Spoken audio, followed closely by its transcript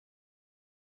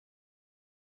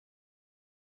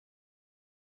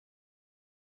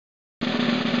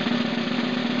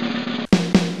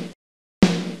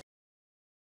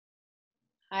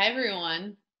Hi,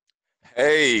 everyone.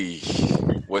 Hey,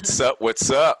 what's up? What's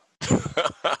up?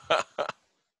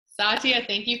 Satya,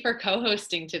 thank you for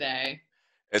co-hosting today.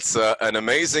 It's an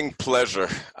amazing pleasure.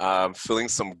 I'm feeling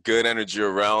some good energy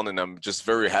around, and I'm just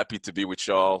very happy to be with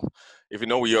y'all. Even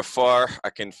though we are far, I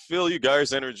can feel you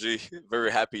guys' energy.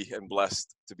 Very happy and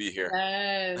blessed to be here.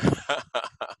 Yes.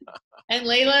 And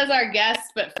Leila is our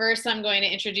guest, but first I'm going to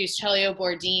introduce Celio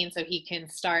Bordin so he can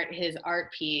start his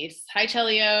art piece. Hi,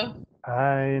 Celio.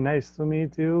 Hi, nice to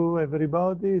meet you,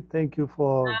 everybody. Thank you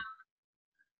for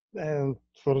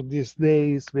this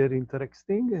day. It's very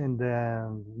interesting,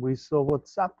 and we saw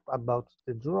what's up about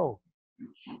the draw.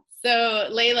 So,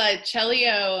 Leila,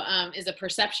 Celio is a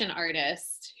perception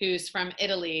artist who's from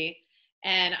Italy,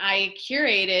 and I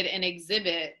curated an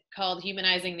exhibit called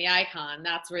Humanizing the Icon.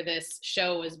 That's where this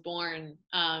show was born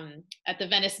at the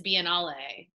Venice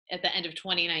Biennale at the end of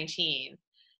 2019.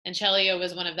 And Celio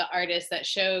was one of the artists that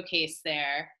showcased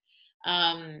there.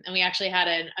 And we actually had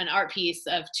an art piece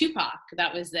of Tupac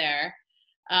that was there,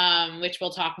 which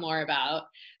we'll talk more about.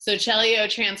 So Celio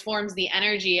transforms the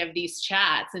energy of these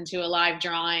chats into a live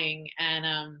drawing,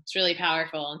 and it's really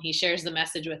powerful. And he shares the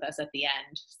message with us at the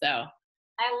end. So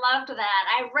I loved that.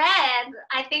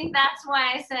 I think that's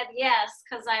why I said yes,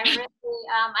 because I really,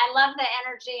 I love the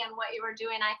energy and what you were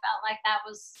doing. I felt like that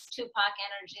was Tupac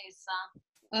energy. So.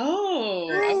 oh,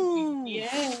 Ooh.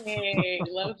 yay,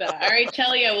 love that. All right,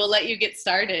 Celio, we'll let you get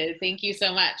started. Thank you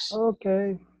so much.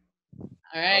 Okay. All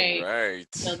All right,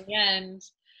 till right. the end.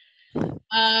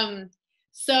 Um,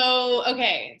 so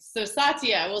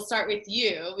Satya, we'll start with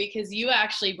you because you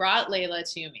actually brought Leila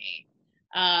to me.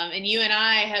 And you and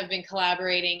I have been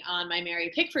collaborating on my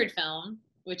Mary Pickford film,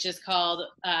 which is called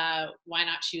Why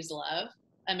Not Choose Love?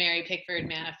 A Mary Pickford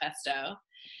Manifesto.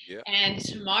 Yeah. And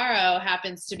tomorrow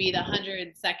happens to be the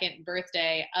 102nd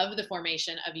birthday of the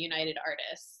formation of United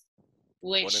Artists,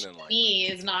 What an which to alignment. me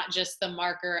is not just the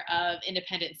marker of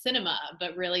independent cinema,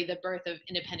 but really the birth of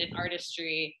independent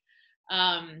artistry.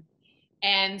 Um,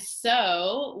 and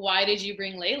so, why did you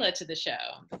bring Leila to the show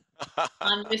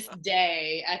on this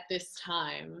day at this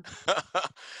time?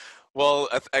 Well,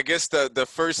 I guess the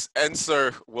first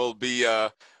answer will be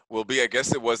I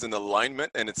guess it was an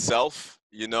alignment in itself.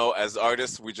 You know, as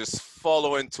artists, we just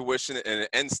follow intuition and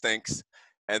instincts,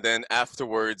 and then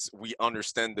afterwards we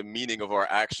understand the meaning of our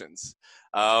actions.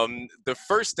 The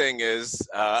first thing is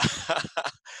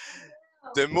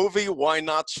the movie "Why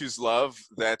Not Choose Love"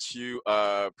 that you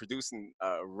produced and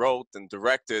wrote and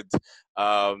directed.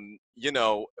 You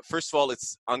know, first of all,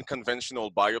 it's unconventional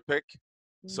biopic.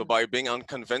 So Mm. by being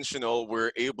unconventional,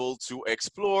 we're able to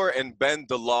explore and bend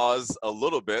the laws a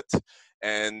little bit,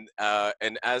 and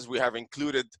as we have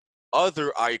included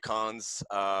other icons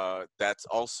that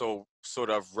also sort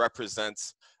of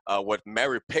represents what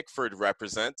Mary Pickford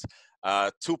represents.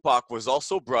 Tupac was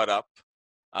also brought up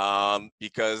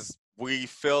because we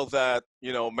feel that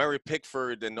Mary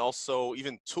Pickford and also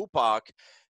even Tupac,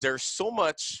 there's so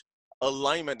much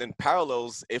alignment and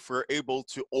parallels if we're able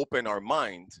to open our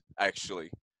mind,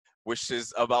 actually, which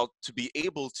is about to be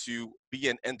able to be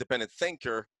an independent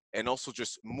thinker and also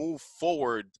just move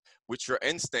forward with your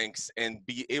instincts and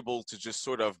be able to just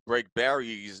sort of break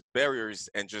barriers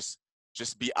and just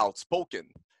be outspoken,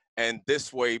 and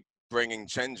this way bringing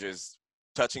changes,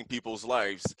 touching people's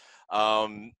lives.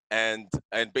 And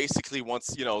basically,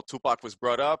 once Tupac was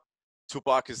brought up,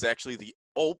 Tupac is actually the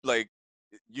old, like,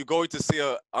 you're going to see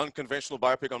a unconventional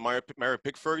biopic on Mary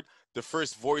Pickford. The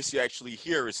first voice you actually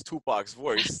hear is Tupac's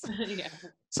voice, Yeah.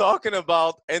 talking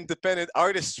about independent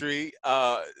artistry,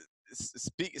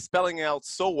 spelling out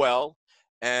so well,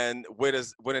 and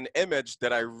with an image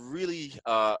that I really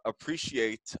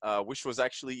appreciate, which was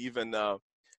actually even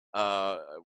uh,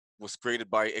 was created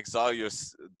by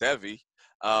Exalius Devi.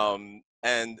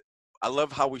 And I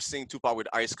love how we're seeing Tupac with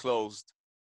eyes closed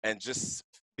and just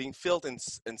being filled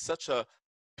in such a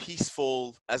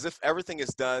peaceful, as if everything is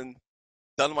done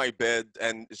my bed,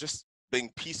 and it's just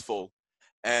being peaceful.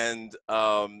 And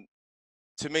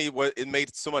to me, what it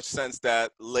made so much sense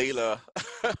that Layla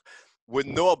would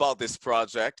know about this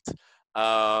project.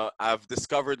 I've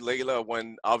discovered Layla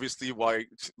when, obviously, while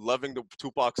loving the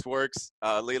Tupac's works,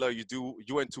 Layla,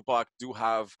 you and Tupac do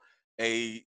have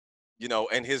a,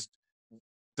 and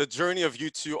the journey of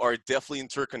you two are definitely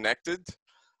interconnected.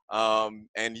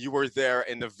 And you were there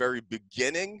in the very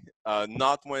beginning,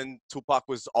 not when Tupac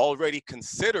was already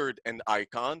considered an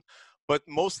icon, but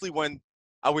mostly when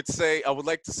I would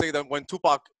like to say that when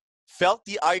Tupac felt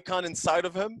the icon inside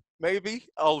of him, maybe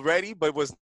already, but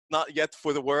was not yet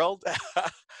for the world.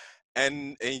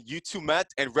 And you two met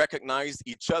and recognized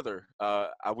each other.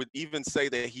 I would even say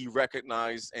that he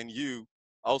recognized in you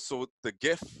also the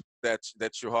gift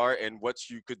that you are and what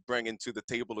you could bring into the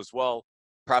table as well.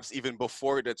 Perhaps even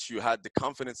before that, you had the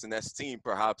confidence and esteem,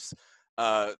 perhaps,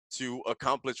 to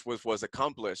accomplish what was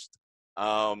accomplished.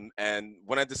 And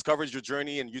when I discovered your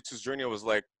journey and YouTube's journey, I was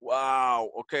like, wow,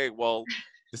 okay, well,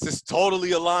 this is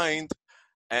totally aligned.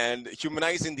 And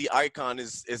humanizing the icon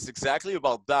is exactly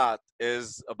about that,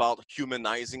 is about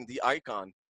humanizing the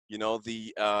icon. You know,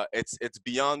 it's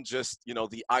beyond just, you know,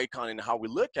 the icon and how we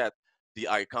look at the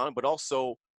icon, but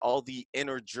also all the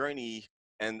inner journey,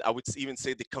 and I would even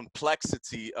say the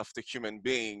complexity of the human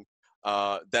being,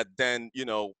 that then, you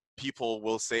know, people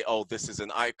will say, oh, this is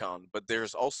an icon, but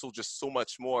there's also just so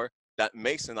much more that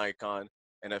makes an icon.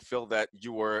 And I feel that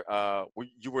you were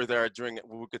there during,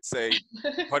 we could say,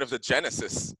 part of the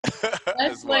genesis Let's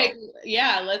as well.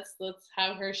 let's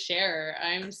have her share.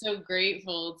 I'm so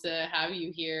grateful to have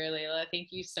you here, Leila. Thank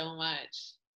you so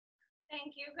much.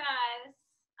 Thank you guys.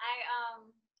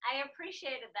 I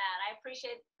appreciated that. I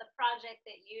appreciate the project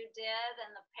that you did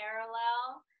and the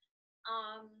parallel.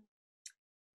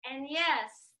 And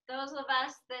yes, those of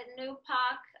us that knew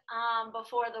Pac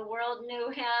before the world knew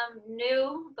him,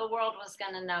 knew the world was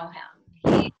going to know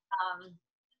him.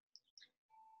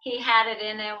 He had it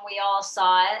in him. We all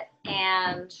saw it.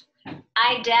 And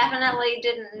I definitely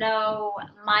didn't know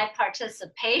my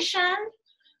participation.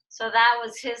 So that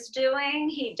was his doing.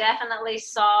 He definitely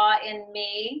saw in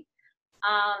me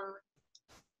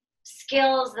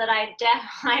skills that I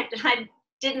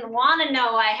didn't want to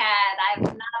know I had. I've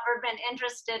never been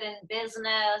interested in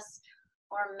business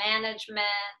or management.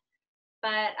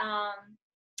 But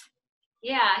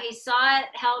yeah, he saw it,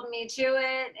 held me to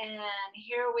it, and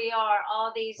here we are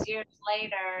all these years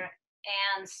later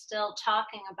and still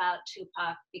talking about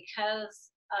Tupac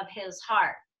because of his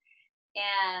heart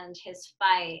and his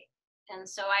fight. And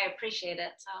so I appreciate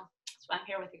it. So I'm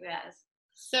here with you guys.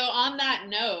 So on that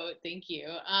note, thank you.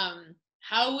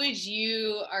 How would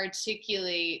you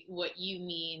articulate what you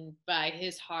mean by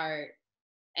his heart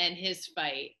and his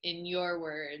fight in your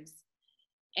words?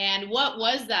 And what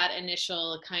was that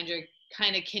initial kind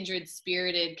of kindred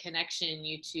spirited connection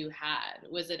you two had?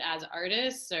 Was it as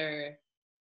artists or?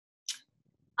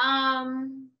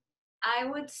 I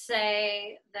would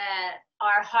say that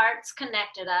our hearts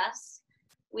connected us.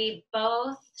 We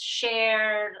both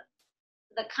shared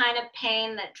the kind of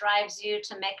pain that drives you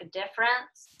to make a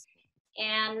difference.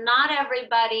 And not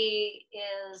everybody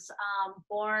is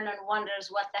born and wonders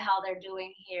what the hell they're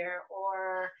doing here,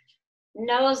 or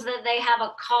knows that they have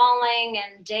a calling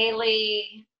and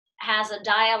daily has a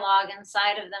dialogue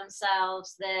inside of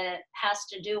themselves that has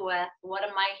to do with, what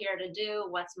am I here to do?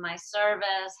 What's my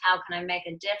service? How can I make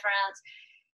a difference?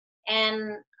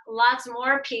 And lots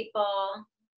more people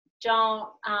don't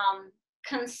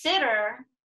consider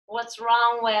what's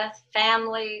wrong with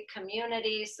family,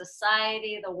 community,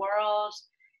 society, the world.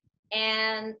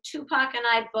 And Tupac and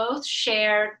I both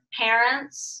shared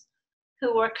parents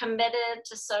who were committed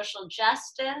to social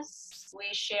justice.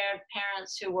 We shared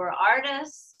parents who were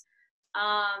artists,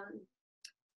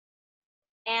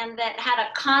 and that had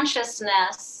a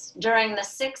consciousness during the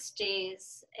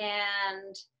 60s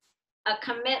and a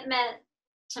commitment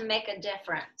to make a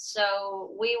difference.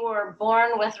 So we were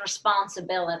born with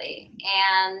responsibility,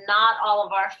 and not all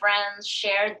of our friends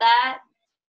shared that.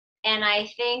 And I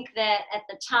think that at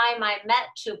the time I met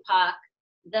Tupac,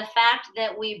 the fact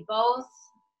that we both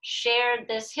shared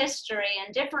this history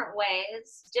in different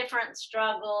ways, different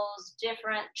struggles,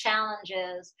 different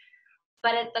challenges,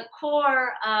 but at the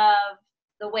core of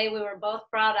the way we were both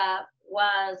brought up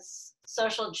was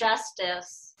social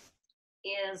justice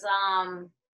is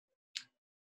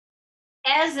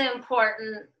as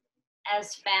important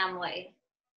as family,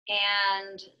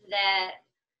 and that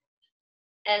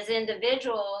as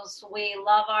individuals, we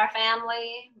love our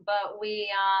family, but we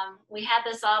had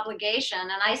this obligation,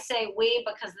 and I say we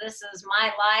because this is my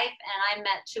life, and I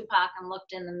met Tupac and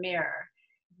looked in the mirror,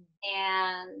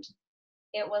 and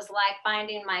it was like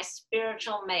finding my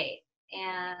spiritual mate,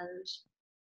 and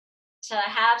to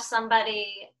have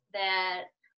somebody that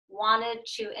wanted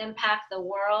to impact the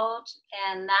world,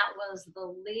 and that was the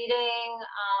leading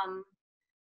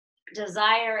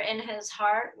desire in his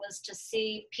heart, was to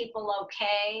see people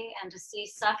okay, and to see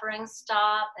suffering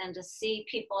stop, and to see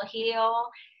people heal,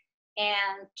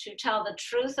 and to tell the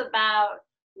truth about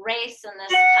race in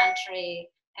this country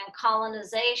and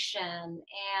colonization.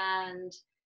 And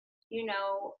you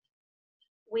know,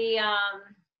 we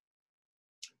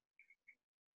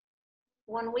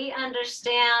when we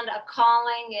understand a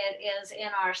calling, it is in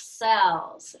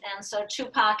ourselves. And so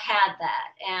Tupac had that,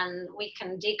 and we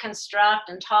can deconstruct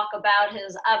and talk about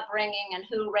his upbringing and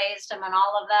who raised him and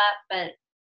all of that. But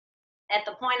at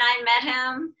the point I met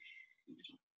him,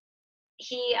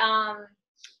 he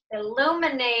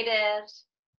illuminated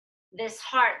this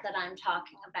heart that I'm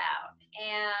talking about.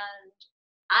 And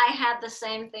I had the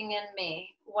same thing in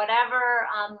me. Whatever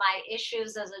my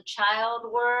issues as a child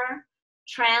were,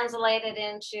 translated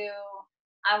into,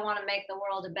 I want to make the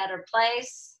world a better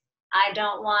place. I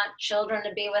don't want children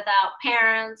to be without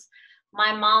parents.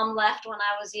 My mom left when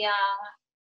I was young.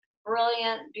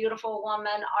 Brilliant, beautiful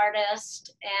woman,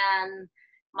 artist. And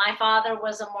my father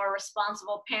was a more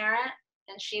responsible parent,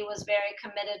 and she was very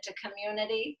committed to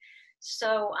community.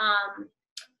 So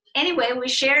anyway, we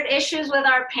shared issues with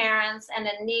our parents and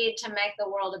a need to make the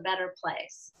world a better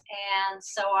place. And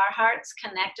so our hearts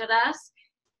connected us.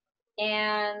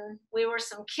 And we were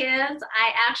some kids.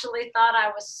 I actually thought I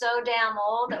was so damn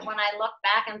old that when I look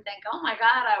back and think, oh my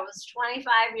God, I was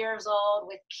 25 years old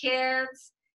with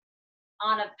kids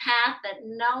on a path that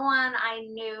no one I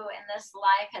knew in this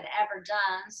life had ever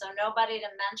done. So nobody to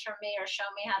mentor me or show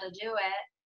me how to do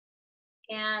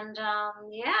it. And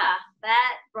yeah,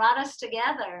 that brought us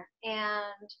together.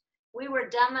 And we were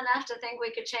dumb enough to think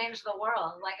we could change the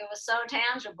world. Like, it was so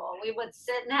tangible. We would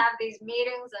sit and have these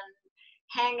meetings and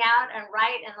hang out and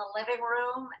write in the living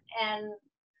room. And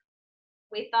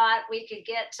we thought we could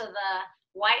get to the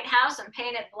White House and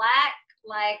paint it black,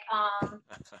 like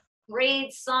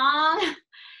Reed's song.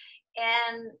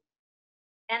 And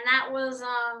that was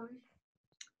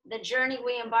the journey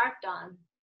we embarked on.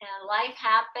 And life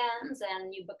happens,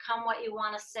 and you become what you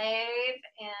want to save,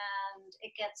 and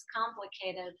it gets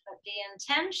complicated. But the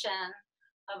intention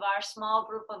of our small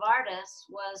group of artists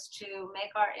was to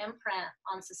make our imprint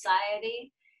on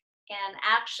society and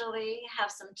actually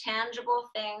have some tangible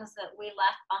things that we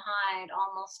left behind,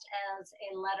 almost as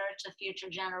a letter to future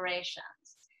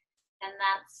generations. And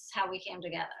that's how we came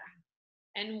together.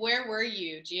 And where were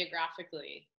you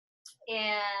geographically?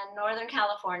 In Northern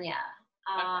California.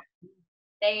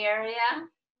 Bay Area.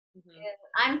 Mm-hmm.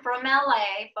 I'm from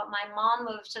LA, but my mom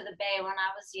moved to the Bay when I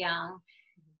was young,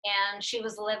 and she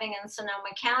was living in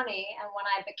Sonoma County. And when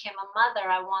I became a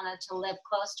mother, I wanted to live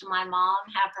close to my mom,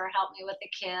 have her help me with the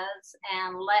kids,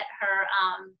 and let her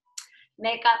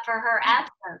make up for her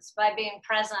absence by being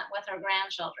present with her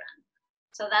grandchildren.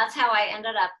 So that's how I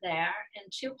ended up there. And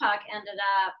Tupac ended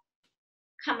up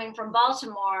coming from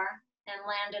Baltimore and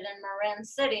landed in Marin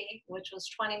City, which was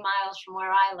 20 miles from where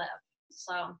I live.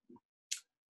 So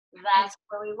that's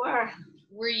where we were.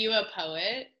 Were you a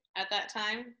poet at that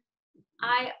time?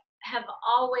 I have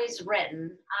always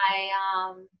written.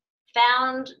 I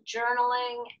found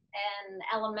journaling in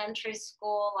elementary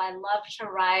school. I love to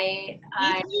write.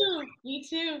 Me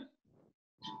too.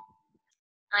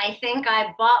 I think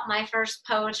I bought my first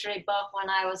poetry book when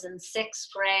I was in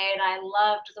 6th grade. I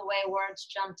loved the way words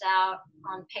jumped out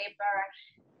on paper.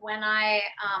 When I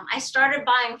started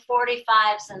buying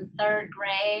 45s in 3rd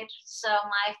grade. So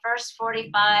my first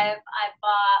 45 I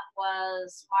bought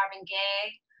was Marvin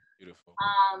Gaye. Beautiful.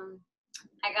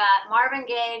 I got Marvin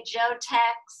Gaye, Joe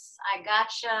Tex, I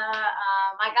Gotcha.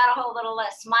 I got a whole little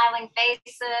list, Smiling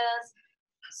Faces.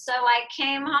 So I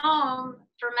came home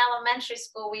from elementary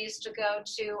school. We used to go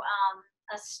to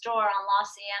a store on La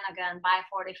Cienega and buy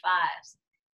 45s.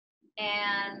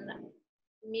 And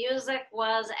music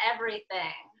was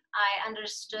everything. I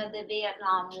understood the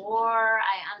Vietnam War.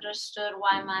 I understood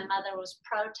why my mother was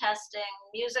protesting.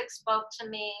 Music spoke to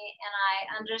me, and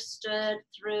I understood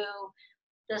through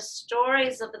the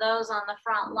stories of those on the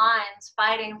front lines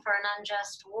fighting for an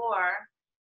unjust war.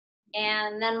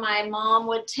 And then my mom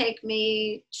would take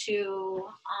me to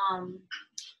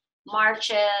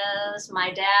marches.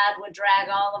 My dad would drag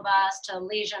all of us to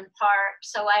Legion Park.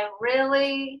 So I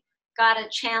really got a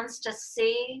chance to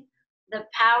see the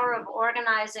power of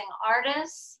organizing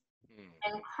artists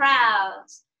and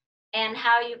crowds and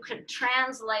how you could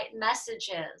translate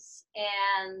messages.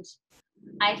 And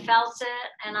I felt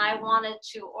it, and I wanted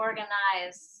to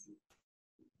organize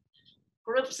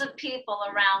groups of people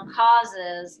around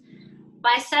causes.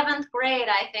 By 7th grade,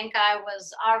 I think I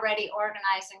was already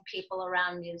organizing people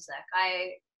around music.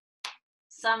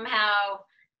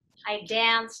 I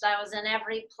danced, I was in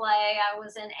every play, I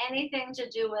was in anything to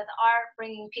do with art,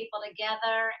 bringing people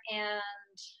together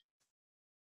and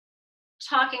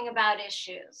talking about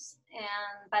issues.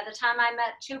 And by the time I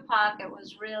met Tupac,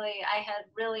 I had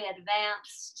really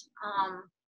advanced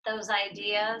those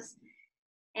ideas.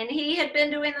 And he had been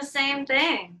doing the same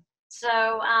thing.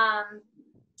 So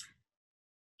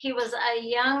he was a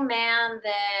young man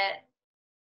that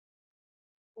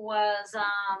was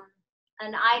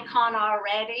an icon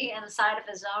already inside of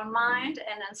his own mind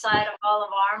and inside of all of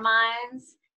our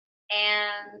minds.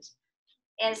 And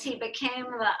as he became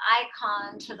the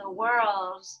icon to the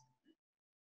world,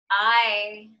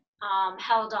 I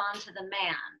held on to the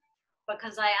man,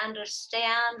 because I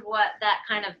understand what that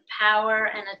kind of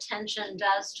power and attention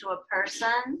does to a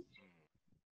person.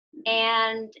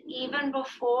 And even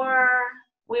before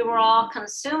we were all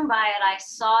consumed by it, I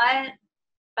saw it,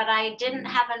 but I didn't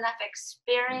have enough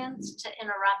experience to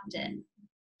interrupt it.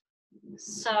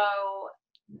 So,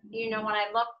 you know, when I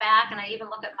look back, and I even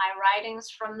look at my writings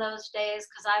from those days,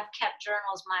 because I've kept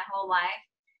journals my whole life,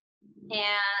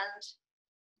 and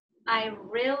I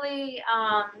really,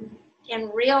 in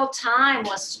real time,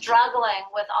 was struggling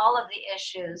with all of the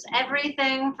issues.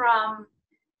 Everything from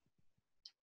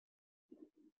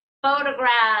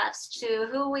photographs to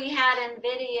who we had in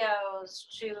videos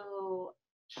to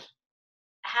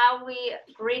how we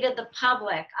greeted the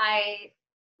public. I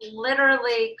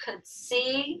literally could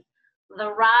see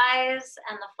the rise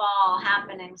and the fall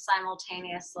happening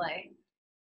simultaneously.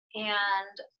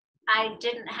 And I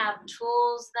didn't have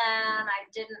tools then. I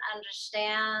didn't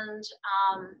understand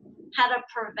how to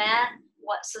prevent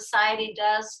what society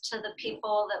does to the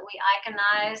people that we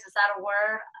iconize. Is that a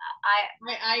word?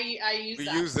 I use We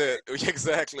that. use it,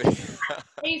 exactly.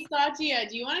 Hey, Satya,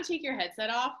 do you want to take your headset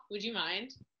off? Would you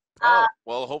mind? Oh,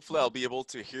 well, hopefully I'll be able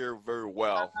to hear very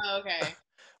well. Oh, okay.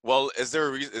 Well, is there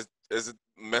a reason? Is it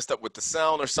messed up with the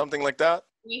sound or something like that?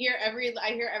 I hear every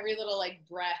little like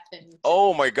breath and.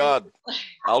 Oh my God!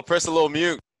 I'll press a little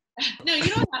mute. No, you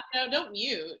don't have to. Don't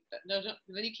mute. No, don't.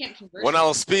 Then you can't converse. When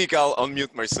I'll speak, I'll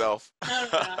unmute myself. No.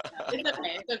 It's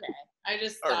okay. It's okay. I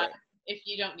just thought if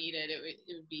you don't need it, it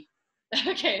would be.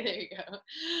 Okay, there you go.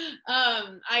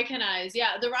 Iconize.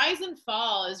 Yeah, the rise and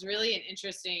fall is really an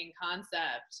interesting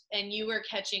concept, and you were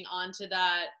catching on to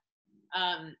that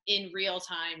in real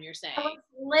time, you're saying. I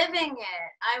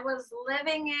was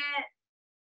living it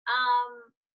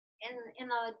in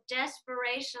a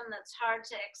desperation that's hard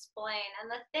to explain.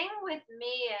 And the thing with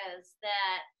me is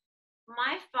that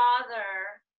my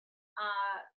father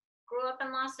grew up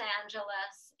in Los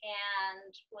Angeles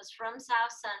and was from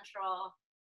South Central.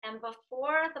 And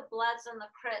before the Bloods and the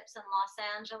Crips in Los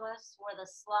Angeles were the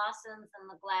Slossons and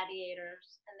the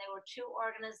Gladiators. And they were two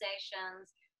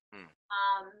organizations.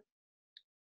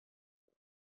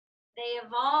 They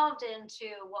evolved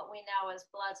into what we know as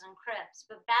Bloods and Crips.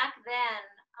 But back then,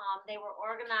 they were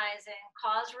organizing,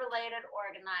 cause-related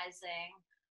organizing.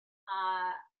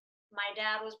 My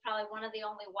dad was probably one of the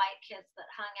only white kids that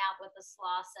hung out with the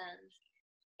Slossons.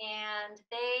 And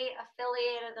they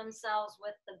affiliated themselves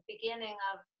with the beginning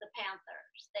of the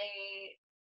Panthers. They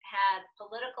had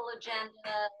political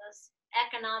agendas,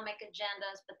 economic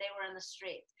agendas, but they were in the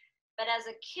streets. But as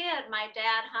a kid, my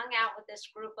dad hung out with this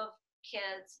group of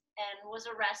kids and was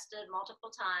arrested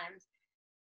multiple times.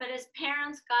 But his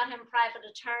parents got him private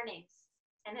attorneys,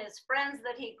 and his friends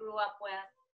that he grew up with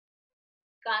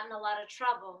got in a lot of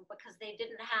trouble because they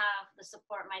didn't have the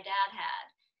support my dad had.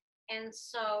 And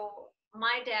so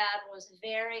my dad was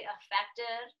very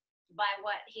affected by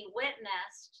what he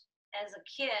witnessed as a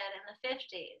kid in the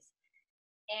 50s.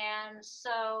 And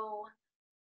so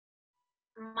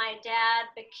my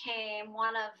dad became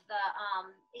one of the,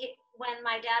 when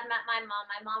my dad met my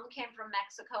mom came from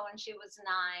Mexico when she was 9.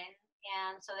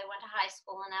 And so they went to high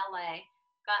school in LA,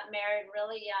 got married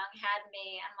really young, had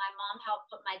me, and my mom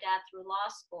helped put my dad through law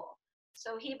school.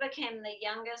 So he became the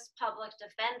youngest public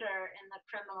defender in the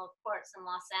criminal courts in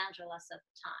Los Angeles at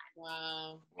the time.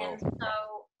 Wow. And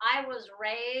so I was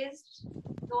raised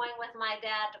going with my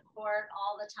dad to court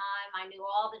all the time. I knew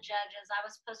all the judges. I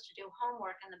was supposed to do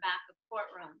homework in the back of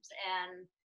courtrooms. And,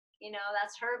 you know,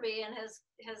 that's Herbie and his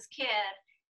kid.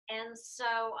 And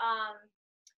so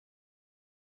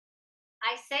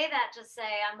I say that to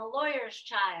say I'm a lawyer's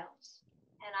child.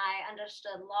 And I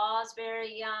understood laws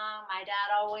very young. My dad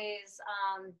always,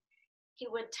 he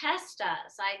would test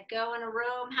us. I'd go in a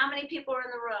room. How many people are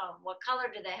in the room? What color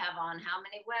do they have on? How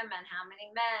many women? How many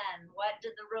men? What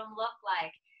did the room look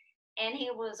like? And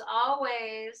he was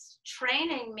always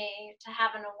training me to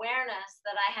have an awareness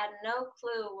that I had no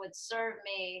clue would serve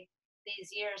me these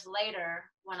years later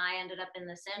when I ended up in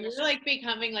this industry. You're like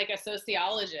becoming like a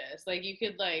sociologist. Like you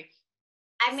could like.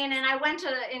 I mean, and I went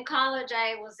to, in college,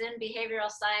 I was in behavioral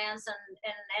science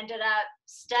and ended up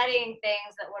studying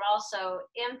things that would also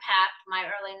impact my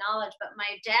early knowledge. But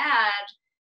my dad,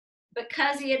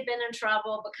 because he had been in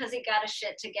trouble, because he got his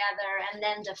shit together and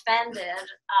then defended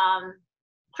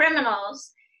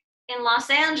criminals in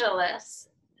Los Angeles,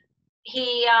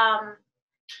 he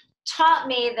taught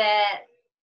me that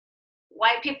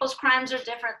white people's crimes are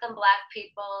different than black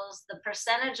people's. The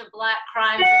percentage of black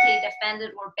crimes that he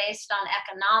defended were based on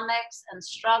economics and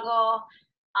struggle.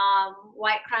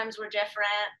 White crimes were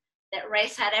different, that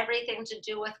race had everything to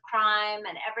do with crime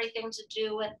and everything to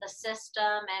do with the system,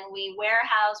 and we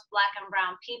warehoused Black and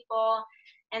brown people.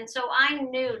 And so I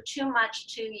knew too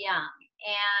much too young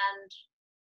and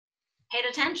paid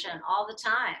attention all the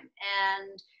time.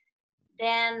 And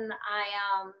then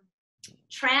I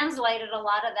translated a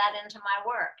lot of that into my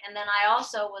work. And then I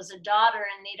also was a daughter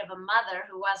in need of a mother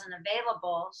who wasn't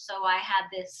available. So I had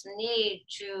this need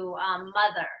to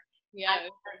mother. Yeah. I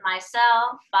mothered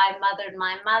myself, I mothered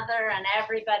my mother and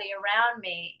everybody around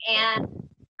me. And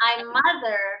I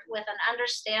mothered with an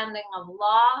understanding of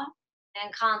law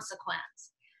and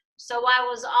consequence. So I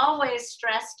was always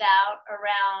stressed out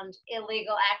around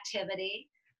illegal activity.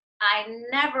 I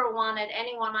never wanted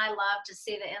anyone I loved to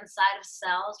see the inside of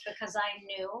cells because I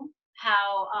knew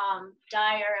how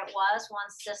dire it was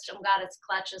once system got its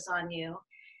clutches on you.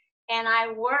 And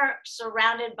I worked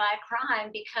surrounded by crime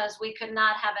because we could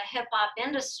not have a hip hop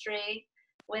industry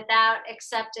without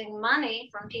accepting money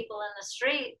from people in the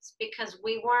streets, because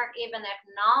we weren't even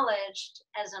acknowledged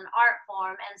as an art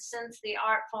form. And since the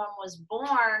art form was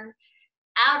born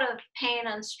out of pain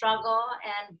and struggle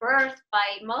and birthed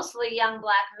by mostly young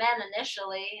Black men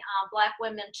initially, Black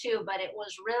women too, but it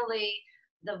was really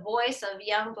the voice of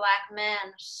young Black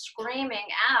men screaming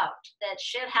out that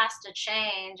shit has to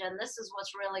change and this is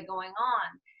what's really going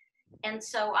on. And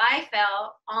so I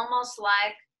felt almost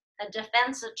like a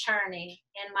defense attorney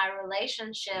in my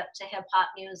relationship to hip hop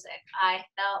music. I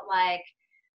felt like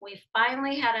we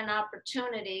finally had an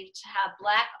opportunity to have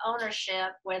Black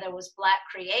ownership where there was Black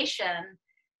creation,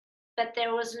 but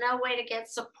there was no way to get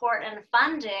support and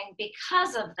funding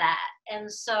because of that.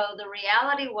 And so the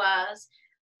reality was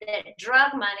that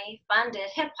drug money funded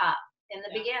hip hop in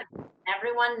the beginning.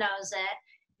 Everyone knows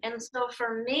it. And so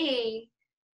for me,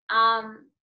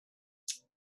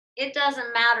 it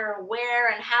doesn't matter where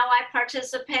and how I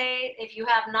participate. If you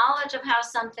have knowledge of how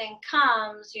something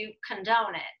comes, you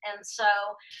condone it. And so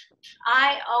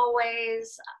I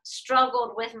always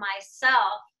struggled with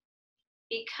myself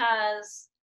because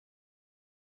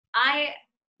I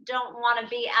don't want to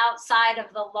be outside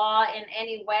of the law in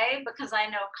any way because I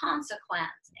know consequence.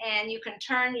 And you can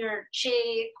turn your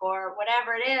cheek or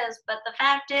whatever it is. But the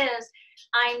fact is,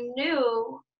 I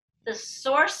knew the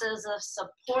sources of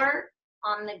support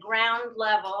on the ground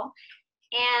level.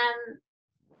 And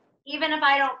even if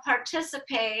I don't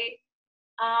participate,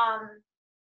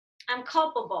 I'm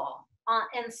culpable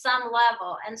in some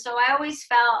level. And so I always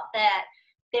felt that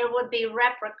there would be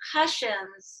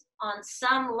repercussions on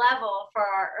some level for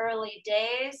our early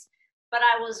days, but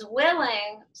I was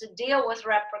willing to deal with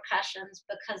repercussions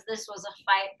because this was a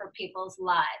fight for people's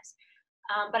lives.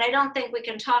 But I don't think we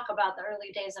can talk about the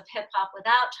early days of hip hop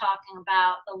without talking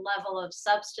about the level of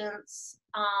substance,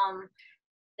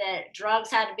 that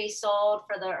drugs had to be sold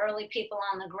for the early people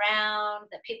on the ground,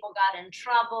 that people got in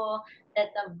trouble, that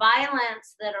the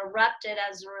violence that erupted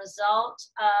as a result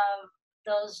of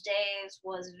those days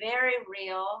was very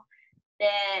real,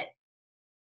 that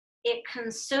it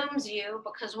consumes you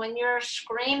because when you're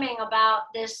screaming about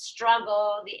this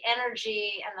struggle, the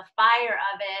energy and the fire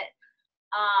of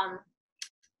it,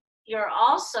 you're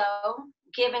also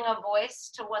giving a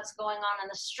voice to what's going on in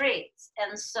the streets.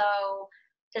 And so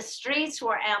the streets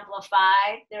were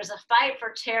amplified. There's a fight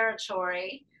for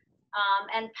territory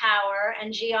and power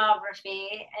and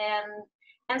geography.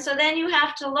 And so then you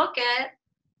have to look at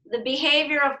the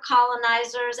behavior of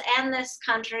colonizers and this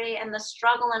country and the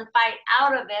struggle and fight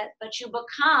out of it, but you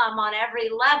become on every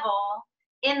level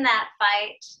in that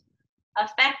fight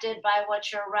affected by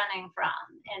what you're running from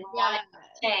and wanting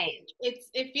to change.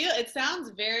 It sounds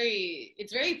very,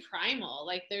 it's very primal.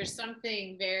 Like there's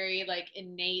something very like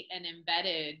innate and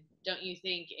embedded, don't you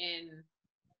think, in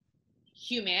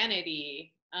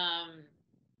humanity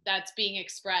that's being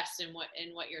expressed in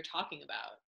what you're talking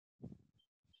about.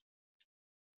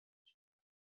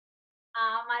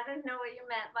 I didn't know what you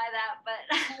meant by that,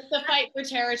 but the fight for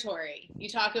territory. You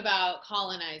talk about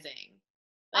colonizing.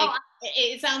 Like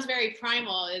it sounds very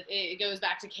primal. It goes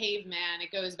back to caveman.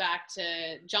 It goes back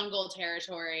to jungle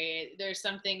territory. There's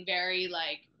something very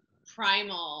like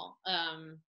primal,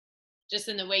 just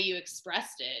in the way you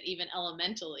expressed it, even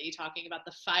elementally, talking about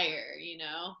the fire, you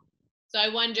know? So I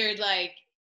wondered, like,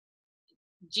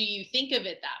 do you think of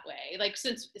it that way? Like,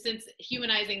 since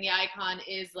Humanizing the Icon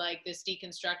is like this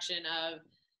deconstruction of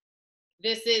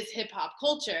this is hip hop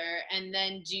culture, and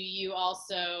then do you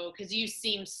also, because you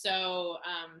seem so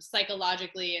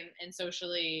psychologically and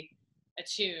socially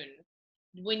attuned,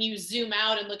 when you zoom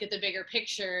out and look at the bigger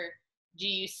picture, do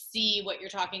you see what you're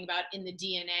talking about in the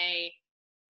DNA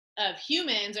of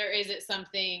humans, or is it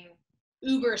something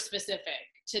uber specific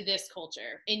to this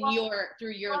culture in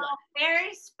through your well, life?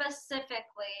 Very specifically,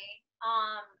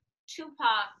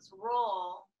 Tupac's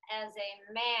role as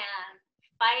a man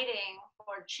fighting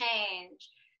for change.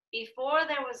 Before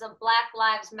there was a Black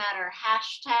Lives Matter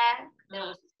hashtag, there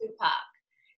was Tupac.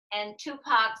 And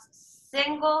Tupac's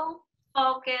single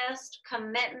focused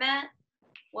commitment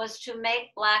was to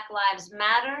make Black Lives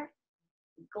Matter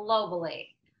globally,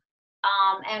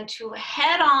 and to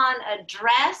head on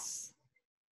address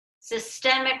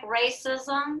systemic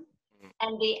racism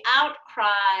and the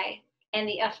outcry and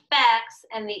the effects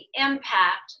and the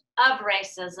impact of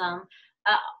racism.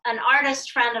 An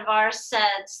artist friend of ours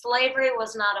said slavery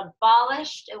was not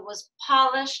abolished, it was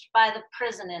polished by the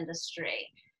prison industry.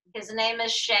 His name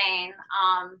is Shane.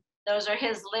 Those are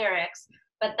his lyrics,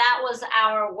 but that was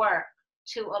our work,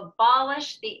 to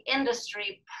abolish the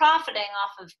industry profiting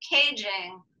off of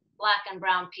caging Black and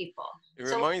brown people. It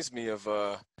reminds me of,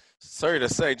 sorry to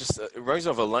say, it reminds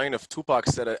me of a line of Tupac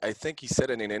said, I think he said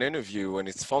it in an interview, and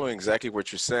it's following exactly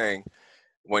what you're saying,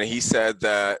 when he said,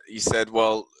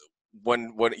 well,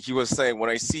 when he was saying, when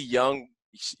I see young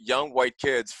white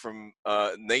kids from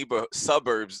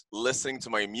suburbs listening to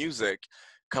my music,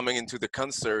 coming into the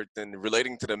concert and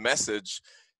relating to the message,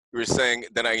 you were saying,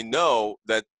 then I know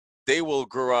that they will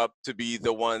grow up to be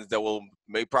the ones that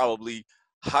may probably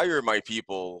hire my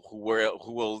people, who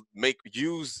will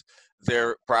use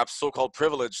their perhaps so-called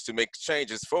privilege to make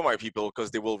changes for my people, because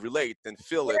they will relate and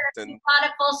feel it. And you brought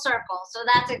it full circle. So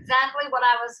that's exactly what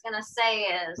I was going to say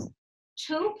is,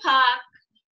 Tupac,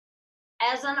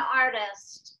 as an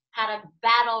artist, had a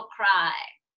battle cry.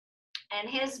 And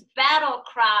his battle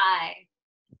cry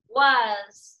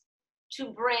was to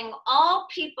bring all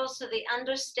peoples to the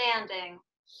understanding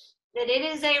that it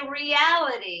is a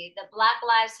reality that Black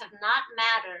lives have not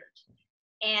mattered.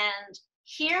 And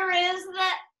here is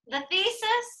the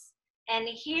thesis, and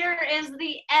here is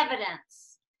the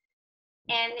evidence.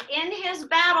 And in his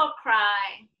battle cry,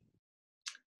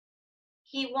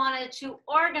 he wanted to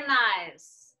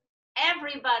organize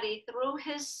everybody through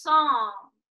his song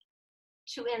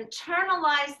to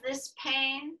internalize this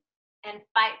pain and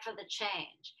fight for the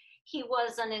change. He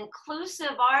was an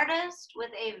inclusive artist with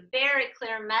a very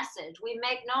clear message. We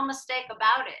make no mistake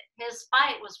about it. His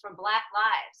fight was for Black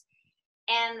lives.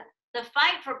 And the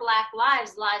fight for Black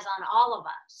lives lies on all of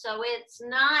us. So it's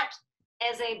not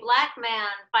as a Black man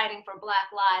fighting for Black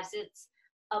lives, it's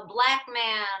a Black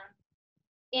man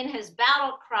in his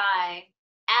battle cry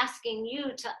asking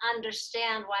you to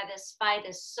understand why this fight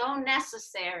is so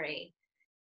necessary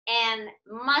and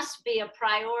must be a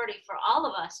priority for all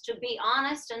of us, to be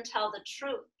honest and tell the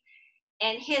truth.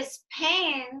 And his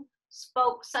pain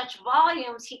spoke such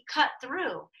volumes, he cut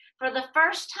through. For the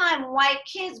first time, white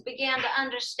kids began to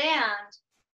understand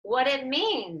what it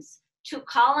means to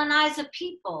colonize a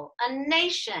people, a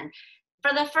nation.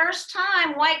 For the first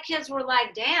time, white kids were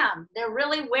like, damn, they're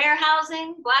really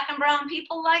warehousing Black and brown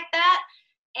people like that?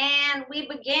 And we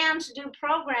began to do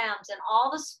programs in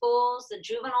all the schools, the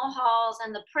juvenile halls,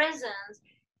 and the prisons,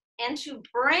 and to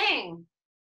bring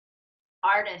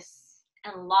artists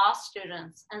and law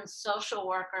students and social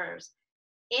workers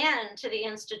into the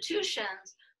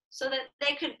institutions so that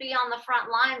they could be on the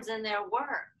front lines in their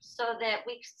work, so that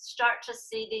we could start to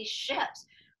see these shifts.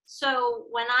 So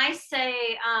when I say,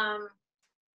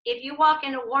 if you walk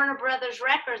into Warner Brothers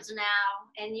Records now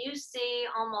and you see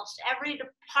almost every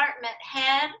department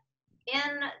head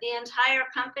in the entire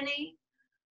company,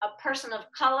 a person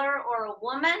of color or a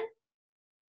woman,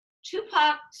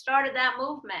 Tupac started that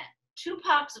movement.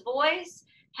 Tupac's voice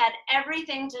had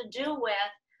everything to do with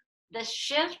the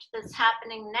shift that's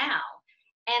happening now.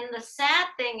 And the sad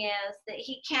thing is that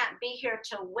he can't be here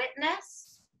to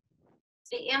witness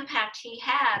the impact he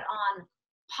had on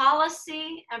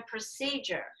policy and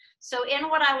procedure. So in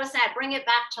what I was saying, bring it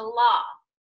back to law.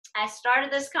 I started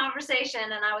this conversation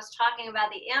and I was talking about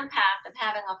the impact of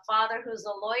having a father who's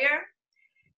a lawyer.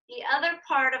 The other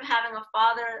part of having a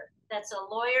father that's a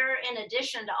lawyer, in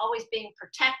addition to always being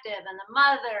protective and the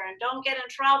mother and don't get in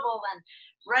trouble and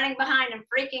running behind and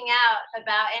freaking out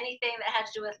about anything that has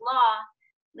to do with law,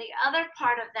 the other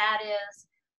part of that is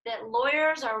that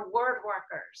lawyers are word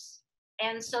workers.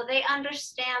 And so they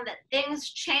understand that things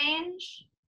change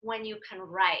when you can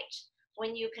write,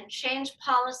 when you can change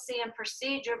policy and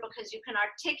procedure, because you can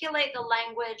articulate the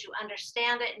language, you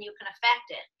understand it, and you can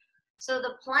affect it. So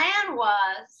the plan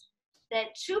was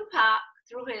that Tupac,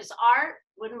 through his art,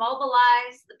 would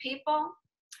mobilize the people,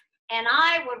 and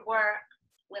I would work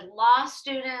with law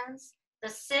students, the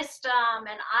system,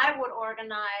 and I would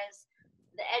organize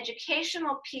the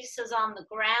educational pieces on the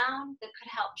ground that could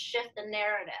help shift the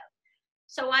narrative.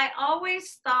 So I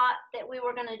always thought that we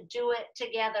were going to do it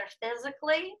together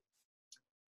physically.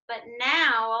 But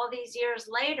now, all these years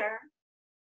later,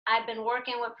 I've been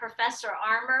working with Professor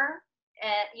Armour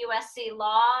at USC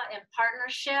Law in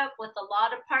partnership with the law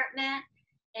department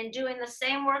and doing the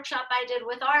same workshop I did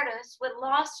with artists, with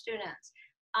law students.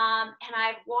 And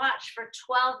I've watched for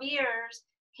 12 years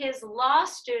his law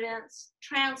students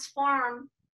transform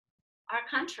our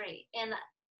country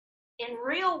in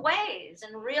real ways,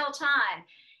 in real time.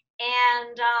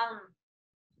 And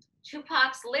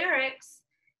Tupac's lyrics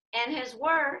and his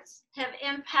words have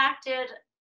impacted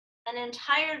an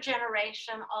entire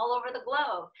generation all over the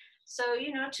globe. So,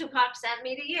 you know, Tupac sent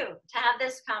me to you to have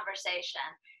this conversation.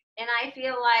 And I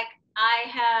feel like I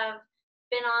have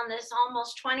been on this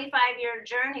almost 25-year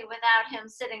journey without him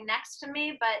sitting next to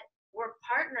me, but we're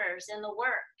partners in the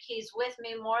work. He's with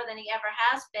me more than he ever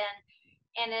has been.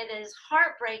 And it is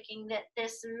heartbreaking that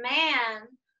this man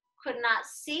could not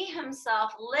see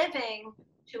himself living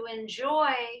to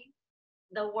enjoy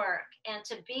the work and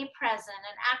to be present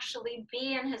and actually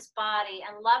be in his body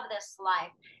and love this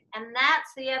life. And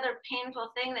that's the other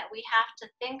painful thing that we have to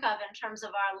think of in terms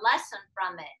of our lesson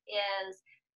from it, is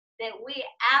that we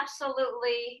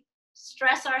absolutely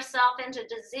stress ourselves into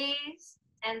disease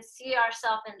and see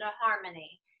ourselves into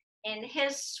harmony. In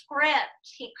his script,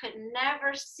 he could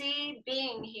never see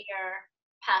being here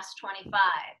past 25.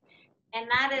 And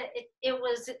that it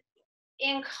was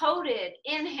encoded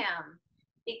in him,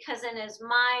 because in his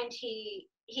mind, he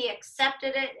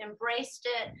accepted it, embraced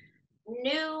it,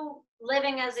 knew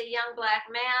living as a young Black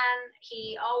man,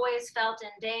 he always felt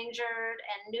endangered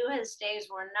and knew his days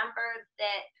were numbered,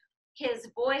 that his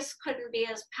voice couldn't be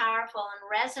as powerful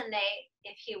and resonate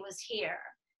if he was here.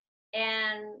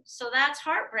 And so that's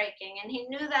heartbreaking. And he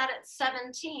knew that at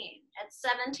 17. At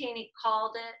 17, he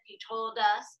called it, he told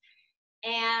us.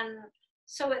 And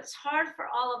so it's hard for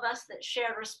all of us that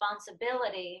shared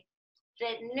responsibility,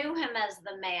 that knew him as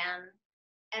the man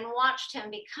and watched him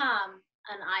become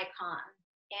an icon.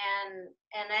 And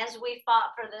as we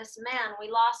fought for this man, we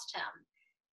lost him.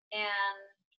 And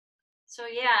so,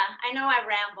 yeah, I know I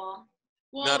ramble.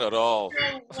 Well, not at all.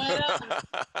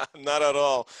 Not at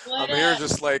all. I'm here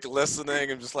just like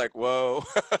listening. I'm just like, whoa.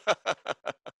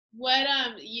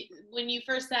 When you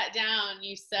first sat down,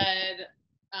 you said,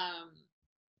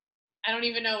 I don't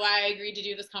even know why I agreed to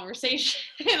do this conversation.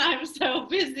 I'm so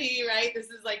busy, right? This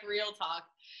is like real talk.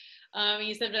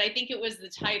 You said, but I think it was the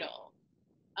title.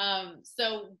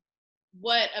 So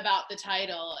what about the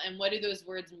title, and what do those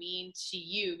words mean to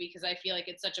you? Because I feel like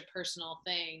it's such a personal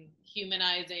thing,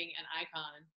 humanizing an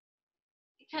icon.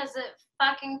 Because it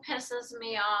fucking pisses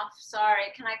me off.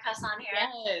 Sorry, can I cuss on here?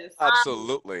 Yes.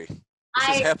 Absolutely.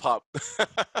 This is hip hop.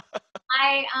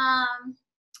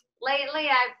 Lately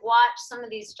I've watched some of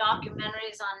these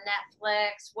documentaries on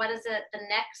Netflix. What is it? The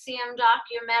NXIVM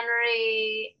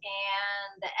documentary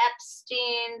and the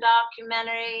Epstein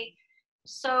documentary.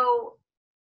 So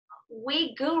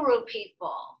we guru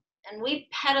people and we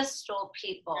pedestal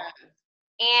people.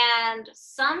 Yeah. And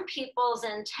some people's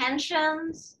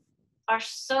intentions are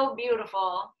so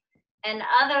beautiful and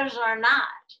others are not.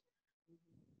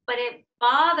 But it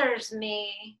bothers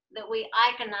me that we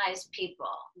iconize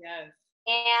people. Yes.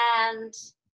 And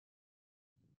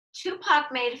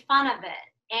Tupac made fun of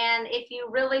it. And if you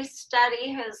really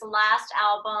study his last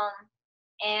album,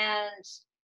 and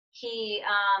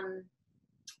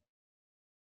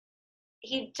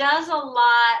he does a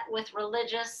lot with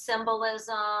religious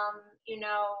symbolism. You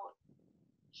know,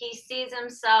 he sees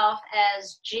himself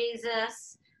as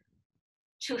Jesus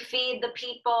to feed the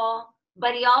people,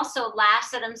 but he also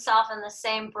laughs at himself in the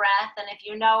same breath. And if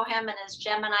you know him and his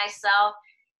Gemini self,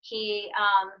 he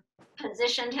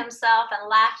positioned himself and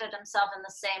laughed at himself in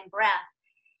the same breath.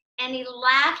 And he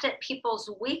laughed at people's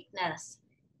weakness,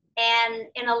 and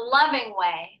in a loving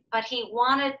way, but he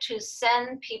wanted to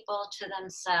send people to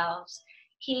themselves.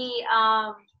 He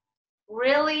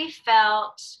really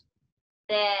felt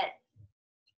that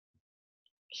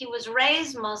he was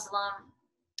raised Muslim,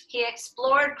 he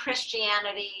explored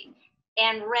Christianity,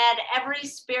 and read every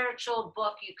spiritual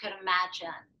book you could imagine,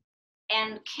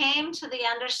 and came to the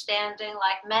understanding,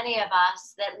 like many of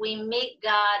us, that we meet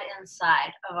God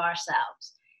inside of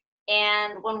ourselves.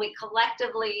 And when we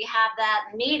collectively have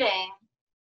that meeting,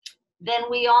 then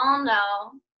we all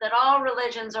know that all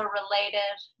religions are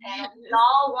related, and we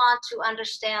all want to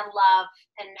understand love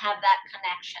and have that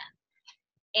connection.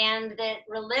 And that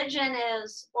religion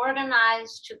is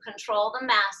organized to control the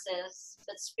masses,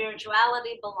 but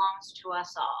spirituality belongs to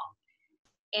us all.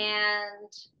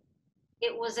 And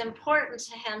it was important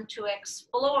to him to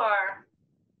explore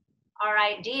our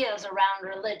ideas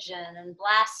around religion and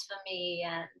blasphemy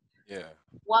and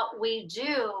what we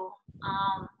do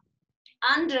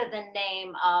under the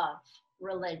name of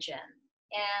religion.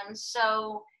 And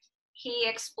so he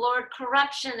explored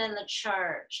corruption in the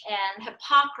church and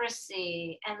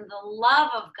hypocrisy and the love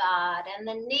of God and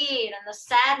the need and the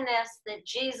sadness that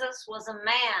Jesus was a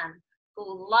man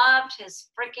who loved his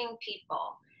freaking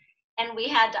people. And we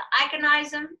had to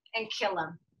iconize him and kill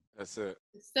him. That's it.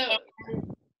 So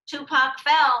and Tupac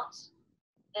felt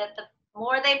that the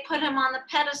more they put him on the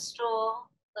pedestal,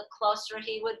 the closer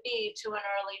he would be to an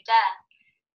early death.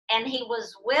 And he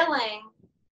was willing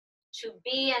to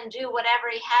be and do whatever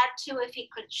he had to if he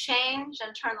could change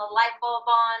and turn the light bulb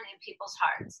on in people's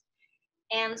hearts.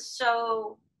 And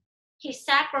so he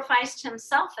sacrificed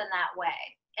himself in that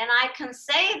way. And I can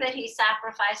say that he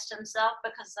sacrificed himself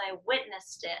because I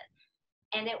witnessed it.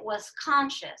 And it was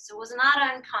conscious. It was not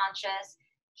unconscious.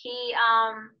 He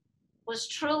was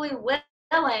truly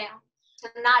willing to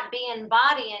not be in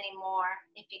body anymore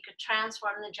if he could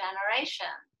transform the generation.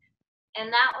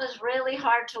 And that was really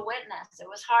hard to witness. It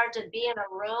was hard to be in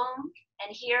a room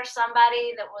and hear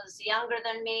somebody that was younger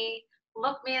than me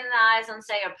look me in the eyes and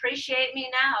say, appreciate me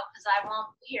now because I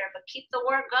won't be here, but keep the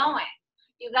work going.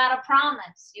 You got to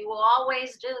promise. You will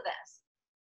always do this.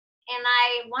 And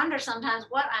I wonder sometimes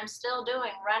what I'm still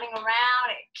doing, running around.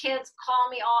 Kids call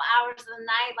me all hours of the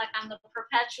night like I'm the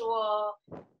perpetual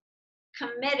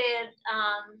committed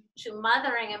to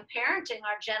mothering and parenting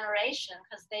our generation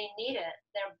because they need it.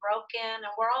 They're broken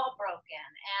and we're all broken.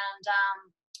 And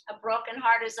a broken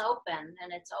heart is open and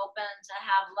it's open to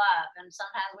have love. And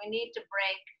sometimes we need to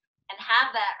break and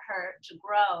have that hurt to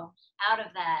grow out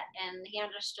of that. And he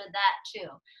understood that too.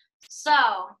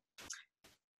 So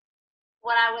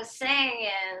what I was saying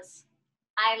is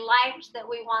I liked that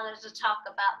we wanted to talk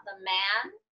about the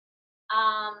man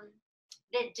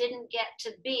that didn't get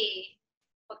to be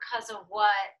because of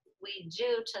what we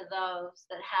do to those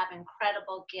that have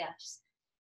incredible gifts.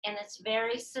 And it's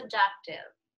very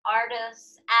seductive.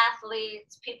 Artists,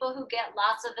 athletes, people who get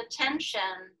lots of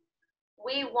attention,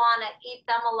 we want to eat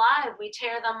them alive. We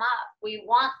tear them up. We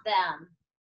want them,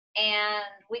 and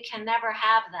we can never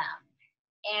have them.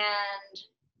 And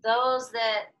those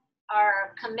that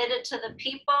are committed to the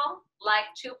people, like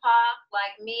Tupac,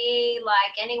 like me,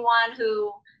 like anyone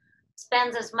who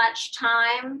spends as much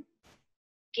time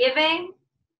giving,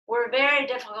 we're very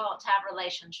difficult to have a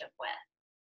relationship with.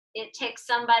 It takes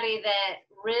somebody that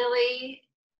really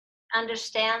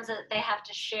understands that they have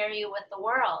to share you with the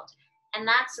world. And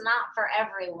that's not for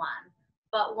everyone.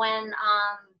 But when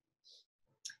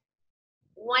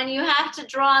you have to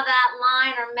draw that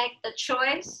line or make the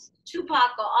choice,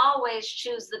 Tupac will always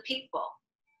choose the people.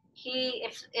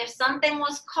 If something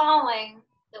was calling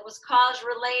that was cause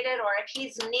related, or if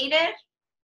he's needed,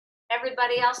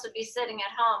 everybody else would be sitting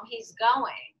at home. He's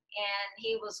going, and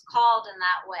he was called in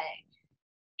that way.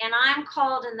 And I'm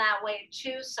called in that way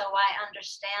too, so I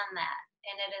understand that.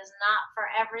 And it is not for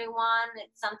everyone.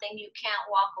 It's something you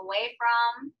can't walk away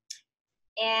from.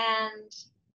 And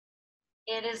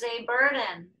it is a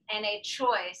burden and a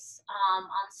choice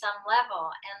on some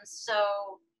level. And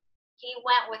so he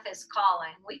went with his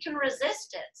calling. We can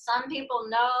resist it. Some people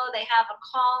know they have a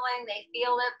calling, they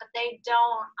feel it, but they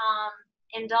don't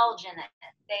indulge in it.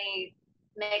 They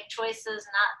make choices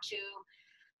not to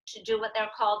do what they're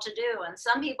called to do. And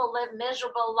some people live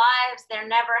miserable lives. They're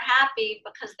never happy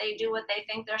because they do what they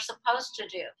think they're supposed to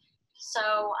do.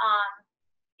 So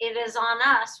it is on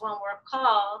us when we're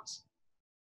called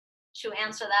to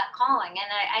answer that calling.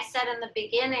 And I said in the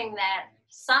beginning that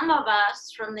some of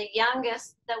us, from the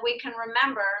youngest that we can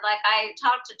remember, like I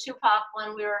talked to Tupac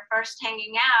when we were first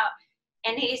hanging out,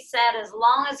 and he said as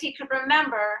long as he could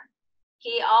remember,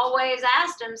 he always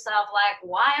asked himself, like,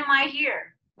 why am I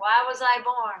here? Why was I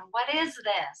born? What is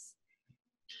this?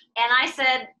 And I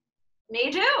said,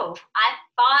 me too. I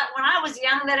thought when I was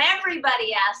young that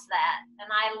everybody asked that. And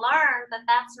I learned that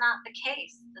that's not the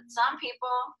case, that some people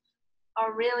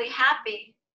are really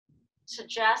happy to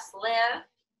just live,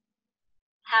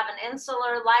 have an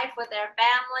insular life with their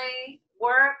family,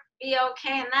 work, be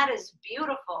okay, and that is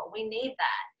beautiful. We need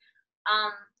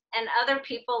that. And other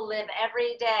people live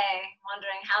every day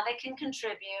wondering how they can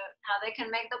contribute, how they can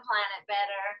make the planet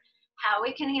better, how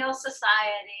we can heal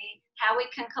society, how we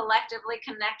can collectively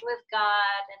connect with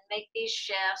God and make these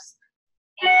shifts.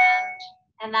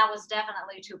 And that was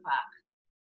definitely Tupac.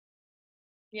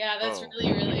 Yeah, that's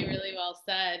really, really, really well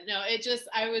said. No,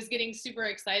 I was getting super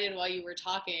excited while you were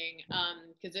talking,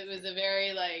 because it was a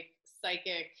very like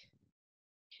psychic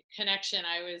connection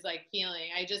I was like feeling.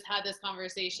 I just had this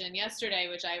conversation yesterday,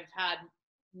 which I've had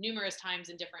numerous times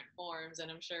in different forms, and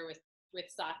I'm sure with with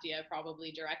Satya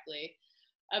probably directly,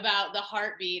 about the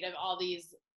heartbeat of all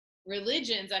these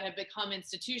religions that have become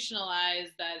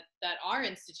institutionalized, that are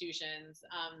institutions,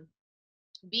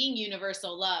 being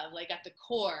universal love, like at the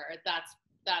core,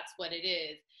 that's what it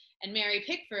is. And Mary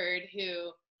Pickford,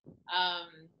 who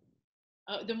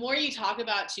the more you talk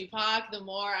about Tupac, the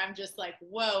more I'm just like,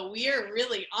 whoa, we are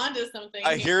really onto something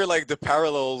I here. hear like the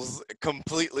parallels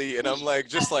completely, and I'm like,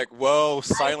 just like, whoa,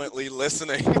 silently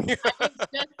listening. I was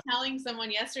just telling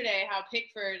someone yesterday how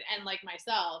Pickford, and like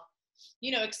myself,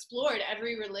 explored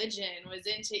every religion, was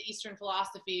into Eastern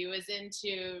philosophy,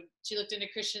 she looked into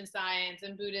Christian Science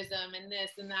and Buddhism and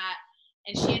this and that.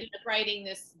 And she ended up writing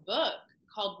this book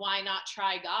called Why Not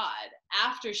Try God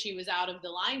after she was out of the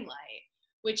limelight,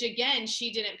 which again,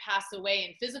 she didn't pass away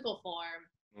in physical form,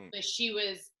 but she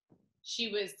was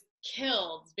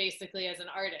killed basically as an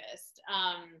artist,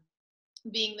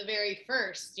 being the very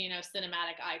first,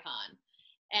 cinematic icon.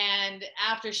 And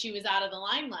after she was out of the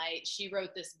limelight, she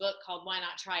wrote this book called Why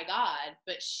Not Try God,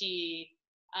 but she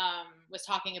was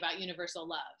talking about universal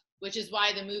love, which is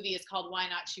why the movie is called Why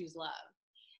Not Choose Love.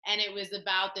 And it was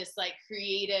about this like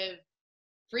creative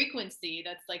frequency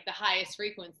that's like the highest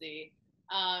frequency.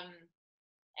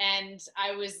 And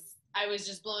I was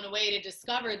just blown away to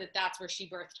discover that that's where she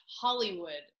birthed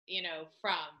Hollywood,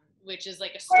 from, which is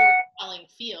like a storytelling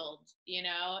field,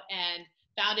 and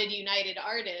founded United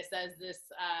Artists as this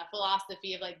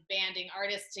philosophy of like banding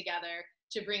artists together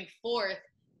to bring forth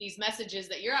these messages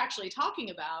that you're actually talking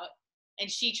about. And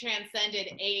she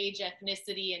transcended age,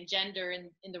 ethnicity, and gender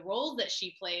in the roles that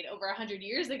she played over 100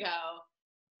 years ago,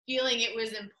 feeling it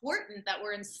was important that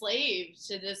we're enslaved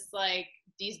to this, like,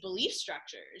 these belief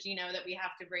structures, that we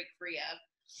have to break free of.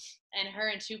 And her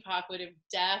and Tupac would have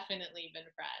definitely been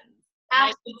friends. And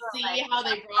I could see how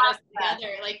they brought us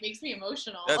together. It, like, makes me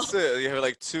emotional. That's it. You have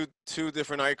like two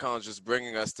different icons just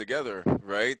bringing us together,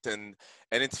 right? And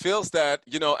it feels that,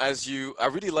 I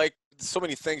really like so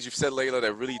many things you've said, Leila,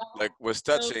 that really like was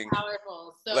touching. So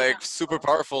powerful. So like powerful. super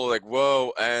powerful, like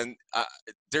whoa. And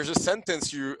there's a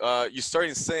sentence you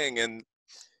started saying, and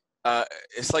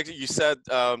it's like you said,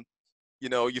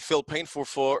 you feel painful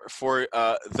for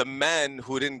the man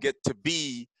who didn't get to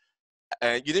be,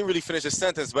 and you didn't really finish the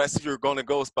sentence, but I said you're going to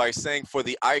go by saying for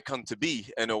the icon to be,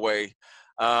 in a way.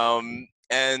 And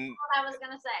what I was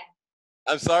going to say.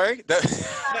 I'm sorry?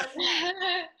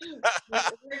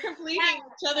 We're completing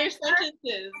each other's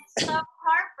sentences. It's so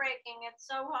heartbreaking. It's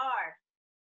so hard.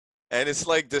 And it's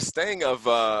like this thing of,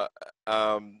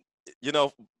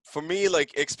 for me,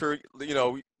 like,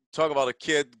 talk about a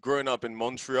kid growing up in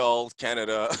Montreal,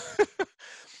 Canada,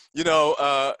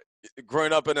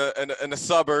 growing up in a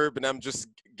suburb, and I'm just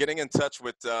getting in touch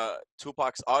with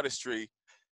Tupac's artistry.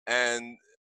 And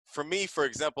for me, for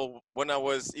example, when I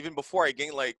was, even before I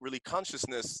gained like really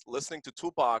consciousness listening to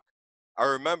Tupac, I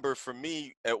remember for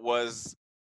me, it was,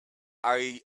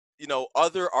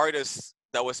 other artists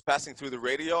that was passing through the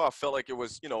radio, I felt like it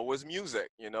was, it was music,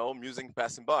 music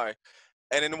passing by.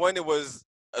 And then when it was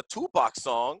a Tupac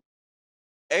song,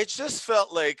 it just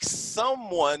felt like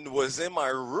someone was in my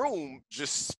room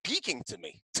just speaking to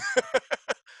me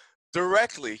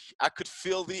directly. I could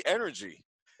feel the energy.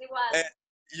 It was. And,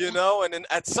 and then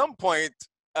at some point,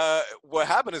 what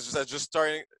happened is I just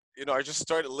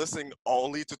started listening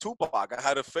only to Tupac. I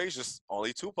had a phase just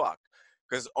only Tupac.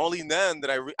 Because only then did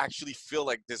I actually feel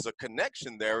like there's a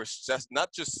connection there. It's just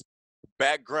not just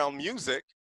background music.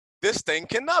 This thing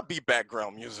cannot be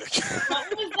background music. What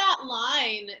was that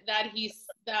line that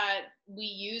we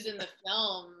use in the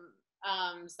film,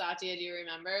 Satya, do you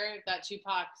remember? That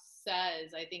Tupac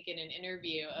says, I think in an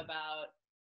interview, about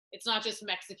it's not just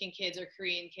Mexican kids or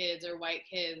Korean kids or white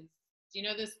kids. Do you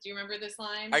know this? Do you remember this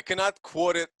line? I cannot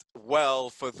quote it well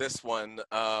for this one,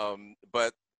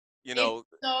 but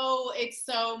it's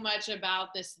so much about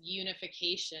this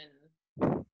unification.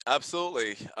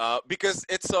 Absolutely, because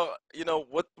it's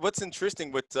what's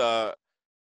interesting with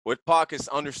Pac is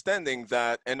understanding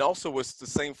that, and also was the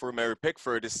same for Mary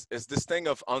Pickford, is this thing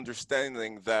of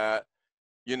understanding that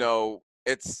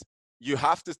it's, you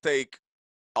have to take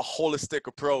a holistic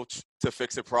approach to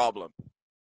fix a problem.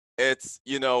 It's,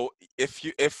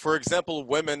 if for example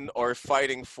women are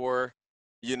fighting for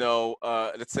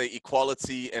let's say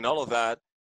equality and all of that,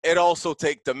 it also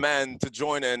takes the man to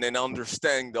join in and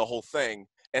understand the whole thing.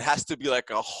 It has to be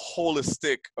like a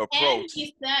holistic approach.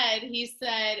 And he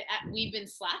said we've been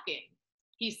slacking.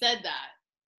 He said that.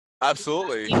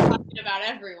 Absolutely. He's talking about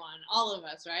everyone, all of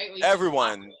us, right?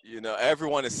 Everyone,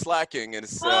 everyone is slacking, and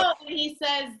it's. He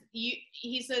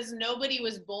says nobody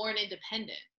was born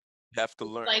independent. You have to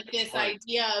learn. Like this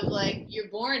idea of like you're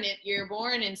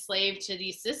born enslaved to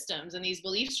these systems and these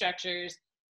belief structures.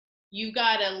 You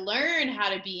got to learn how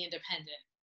to be independent.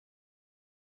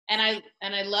 And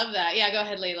I love that. Yeah, go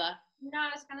ahead, Leila. No,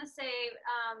 I was going to say,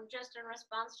 just in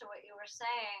response to what you were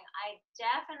saying, I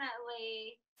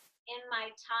definitely, in my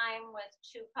time with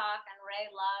Tupac and Ray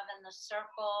Love and the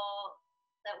circle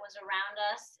that was around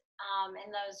us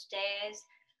in those days,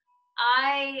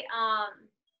 I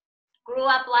grew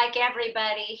up like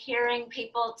everybody, hearing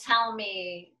people tell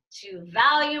me to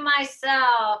value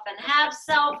myself and have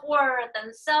self-worth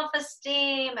and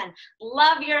self-esteem and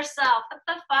love yourself. What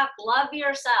the fuck? Love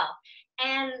yourself.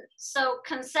 And so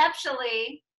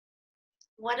conceptually,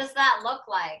 what does that look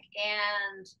like?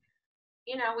 And,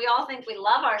 you know, we all think we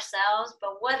love ourselves,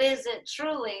 but what is it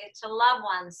truly to love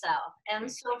oneself?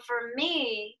 And so for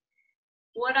me,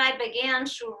 what I began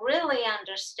to really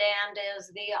understand is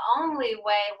the only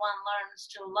way one learns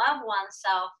to love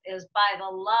oneself is by the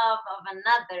love of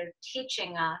another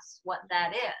teaching us what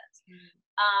that is.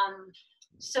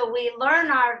 So we learn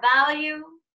our value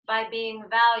by being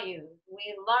valued.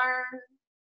 We learn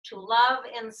to love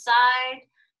inside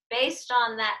based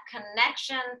on that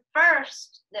connection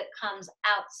first that comes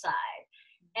outside.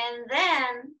 And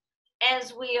then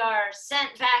as we are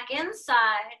sent back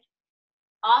inside,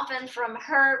 often from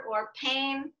hurt or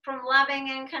pain from loving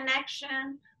and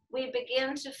connection, we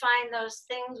begin to find those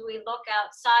things we look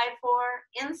outside for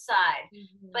inside.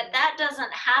 But that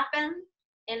doesn't happen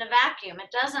in a vacuum.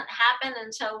 It doesn't happen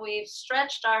until we've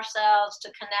stretched ourselves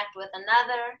to connect with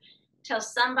another, till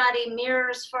somebody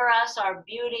mirrors for us our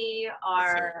beauty,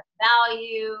 our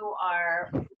value,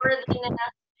 our worthiness.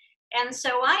 And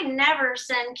so I never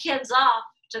send kids off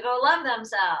to go love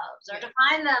themselves or to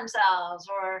find themselves,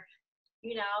 or,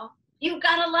 you know, you've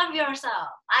got to love yourself.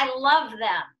 I love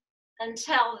them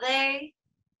until they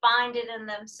find it in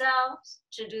themselves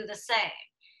to do the same.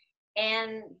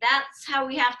 And that's how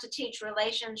we have to teach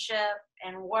relationship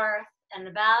and worth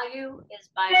and value, is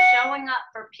by showing up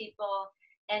for people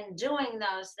and doing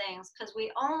those things, because we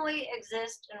only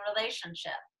exist in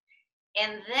relationship.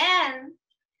 And then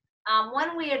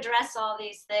when we address all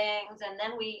these things, and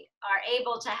then we are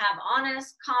able to have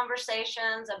honest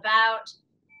conversations about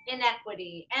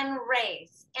inequity and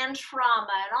race and trauma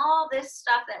and all this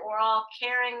stuff that we're all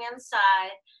carrying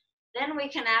inside, then we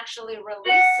can actually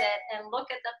release it and look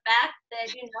at the fact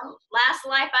that, you know, last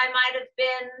life I might have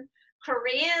been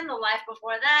Korean, the life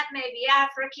before that maybe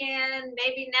African,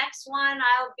 maybe next one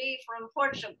I'll be from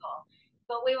Portugal.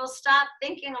 But we will stop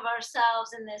thinking of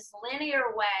ourselves in this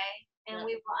linear way, and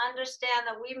we will understand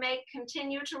that we may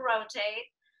continue to rotate,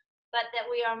 but that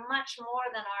we are much more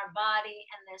than our body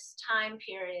and this time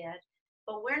period.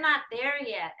 But we're not there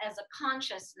yet as a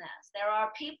consciousness. There are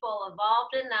people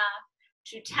evolved enough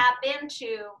to tap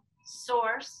into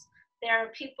source. There are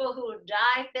people who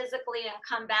die physically and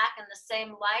come back in the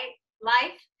same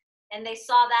life, and they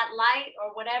saw that light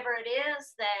or whatever it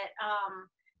is that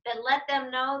that let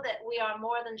them know that we are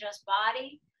more than just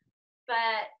body.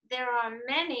 But there are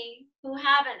many who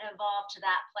haven't evolved to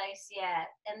that place yet,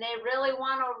 and they really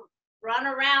want to run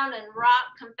around and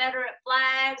rock Confederate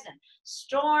flags and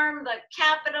storm the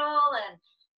Capitol, and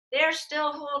they're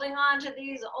still holding on to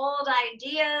these old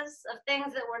ideas of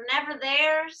things that were never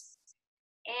theirs.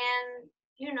 And,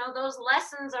 you know, those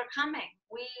lessons are coming.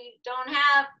 We don't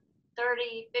have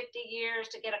 30, 50 years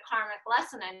to get a karmic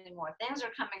lesson anymore. Things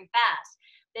are coming fast.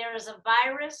 There is a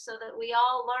virus so that we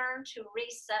all learn to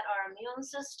reset our immune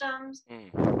systems.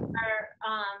 We're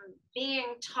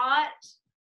being taught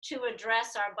to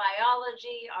address our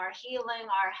biology, our healing,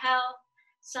 our health.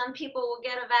 Some people will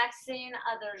get a vaccine,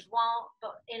 others won't.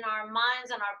 But in our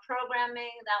minds and our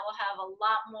programming, that will have a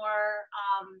lot more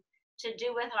to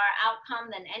do with our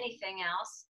outcome than anything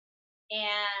else.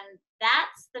 And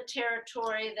that's the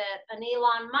territory that an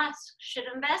Elon Musk should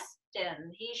invest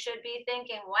in. He should be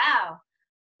thinking, wow,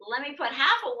 let me put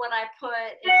half of what I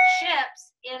put in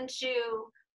chips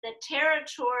into the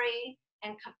territory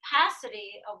and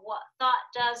capacity of what thought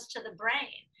does to the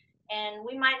brain. And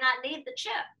we might not need the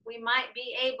chip. We might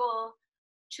be able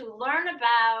to learn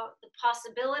about the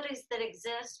possibilities that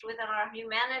exist within our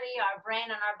humanity, our brain,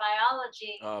 and our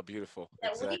biology. Oh, beautiful.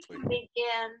 That Exactly. we can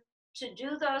begin to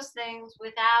do those things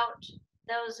without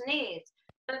those needs.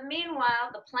 But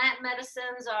meanwhile, the plant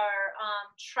medicines are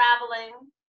traveling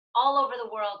all over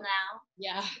the world now.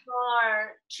 Yeah. People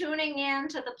are tuning in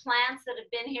to the plants that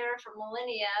have been here for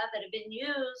millennia, that have been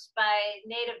used by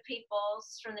native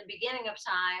peoples from the beginning of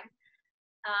time.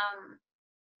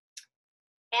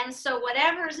 And so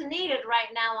whatever is needed right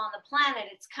now on the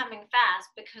planet, it's coming fast,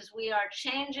 because we are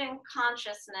changing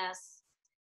consciousness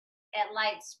at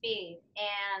light speed.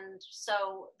 And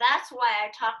so that's why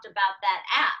I talked about that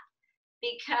app,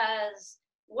 because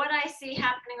what I see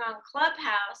happening on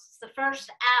Clubhouse, the first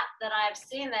app that I've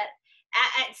seen that,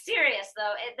 serious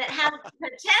though, that has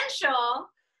potential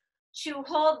to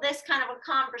hold this kind of a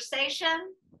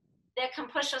conversation that can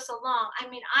push us along. I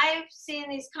mean, I've seen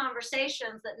these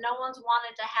conversations that no one's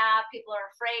wanted to have, people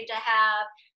are afraid to have,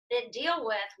 that deal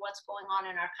with what's going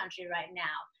on in our country right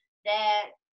now,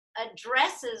 that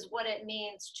addresses what it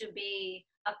means to be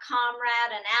a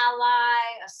comrade, an ally,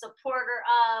 a supporter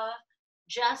of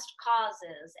just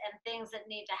causes and things that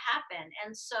need to happen.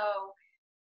 And so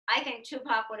I think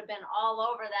Tupac would have been all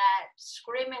over that,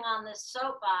 screaming on this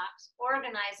soapbox,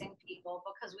 organizing people,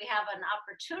 because we have an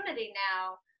opportunity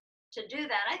now to do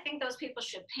that. I think those people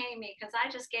should pay me, because I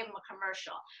just gave them a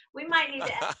commercial. We might need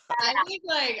to I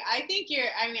think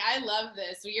I love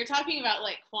this. You're talking about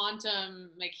like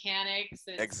quantum mechanics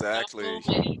and exactly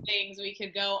so many things. We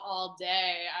could go all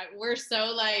day. We're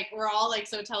all like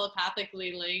so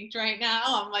telepathically linked right now.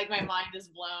 I'm like, my mind is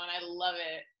blown. I love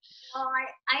it. Well,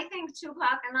 I think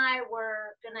Tupac and I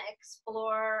were going to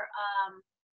explore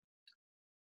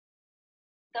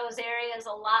those areas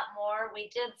a lot more. We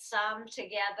did some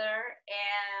together,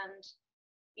 and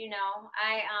you know,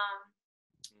 I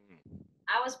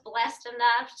was blessed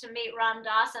enough to meet Ram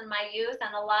Dass in my youth,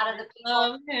 and a lot of the people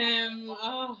love him.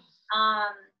 Oh.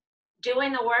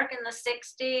 Doing the work in the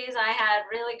 60s, I had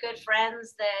really good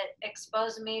friends that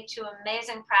exposed me to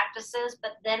amazing practices.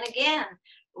 But then again,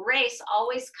 race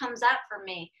always comes up for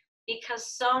me, because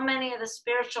so many of the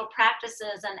spiritual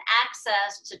practices and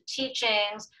access to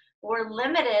teachings were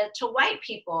limited to white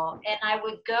people. And I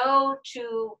would go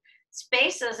to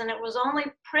spaces and it was only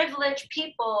privileged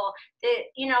people that,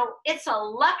 you know, it's a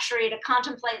luxury to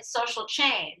contemplate social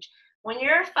change. When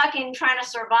you're fucking trying to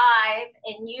survive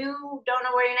and you don't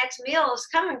know where your next meal is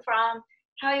coming from,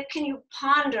 how can you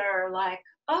ponder like,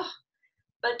 oh,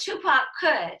 but Tupac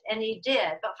could, and he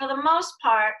did. But for the most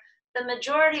part, the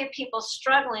majority of people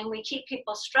struggling, we keep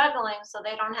people struggling so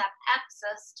they don't have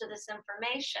access to this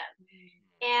information.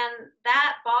 And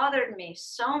that bothered me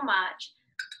so much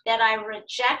that I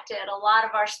rejected a lot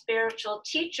of our spiritual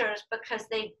teachers, because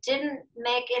they didn't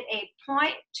make it a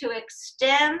point to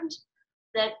extend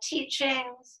the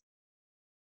teachings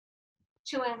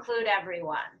to include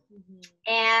everyone.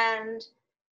 And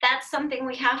that's something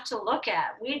we have to look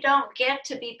at. We don't get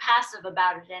to be passive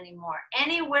about it anymore.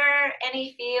 Anywhere,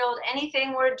 any field,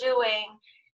 anything we're doing,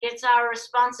 it's our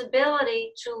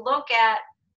responsibility to look at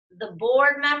the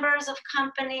board members of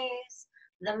companies,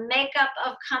 the makeup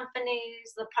of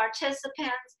companies, the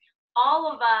participants.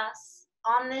 All of us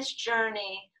on this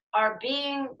journey are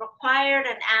being required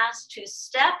and asked to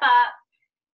step up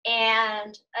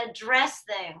and address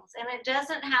things. And it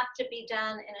doesn't have to be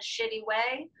done in a shitty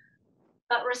way,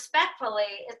 but respectfully,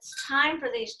 it's time for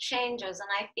these changes. And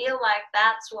I feel like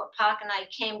that's what Pac and I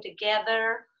came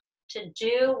together to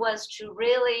do, was to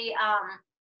really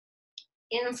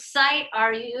incite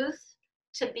our youth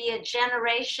to be a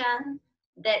generation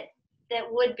that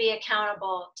would be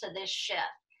accountable to this shift.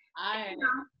 I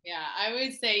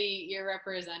would say you're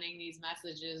representing these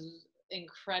messages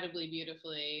incredibly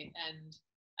beautifully, and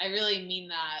I really mean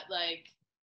that. Like,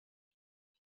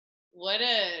 what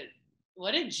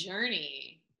a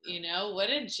journey, you know, what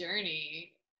a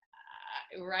journey,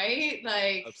 right?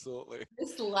 Like, absolutely,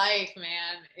 this life,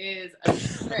 man, is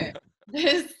a trip.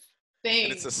 This thing,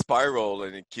 and it's a spiral,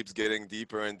 and it keeps getting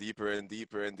deeper and deeper and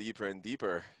deeper and deeper and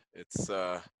deeper. It's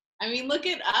I mean, look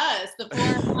at us, the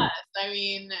four of us. I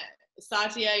mean,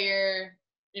 Satya, you're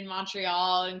in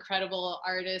Montreal, incredible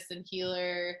artist and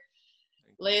healer.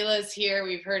 Leila's here.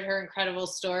 We've heard her incredible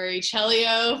story.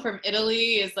 Celio from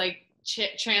Italy is like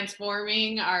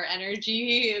transforming our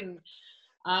energy. And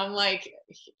I'm like,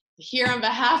 here on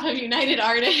behalf of United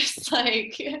Artists,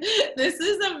 like, this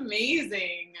is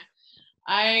amazing.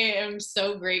 I am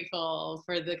so grateful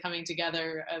for the coming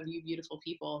together of you beautiful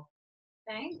people.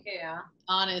 Thank you.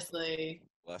 Honestly.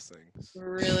 Blessings.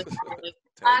 Really, really.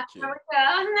 Thank you.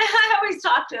 I always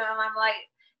talk to him. I'm like,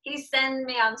 he's sending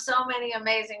me on so many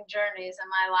amazing journeys in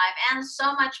my life, and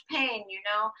so much pain, you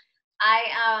know.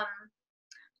 I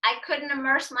couldn't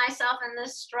immerse myself in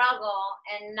this struggle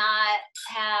and not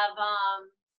have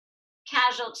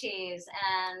casualties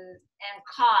and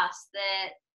costs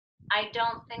that I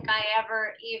don't think I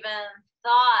ever even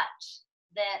thought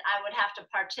that I would have to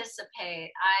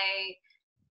participate. I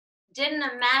didn't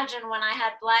imagine when I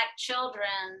had Black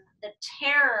children the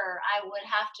terror I would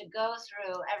have to go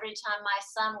through every time my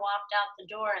son walked out the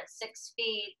door at 6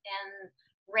 feet in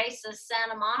racist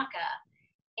Santa Monica.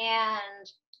 And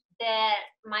that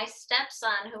my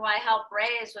stepson, who I helped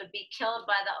raise, would be killed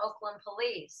by the Oakland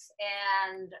police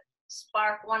and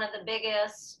spark one of the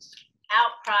biggest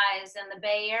outcries in the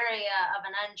Bay Area of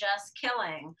an unjust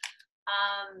killing.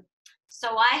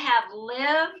 So I have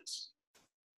lived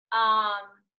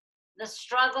the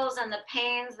struggles and the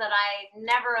pains that I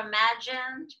never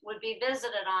imagined would be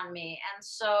visited on me. And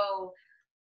so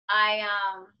I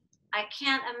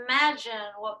can't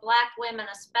imagine what Black women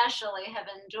especially have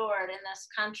endured in this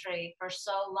country for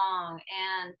so long.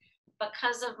 And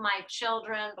because of my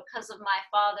children, because of my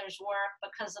father's work,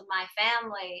 because of my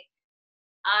family,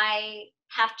 I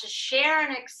have to share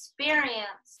an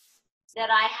experience that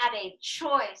I had a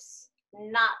choice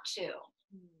not to.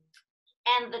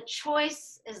 And the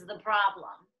choice is the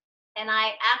problem. And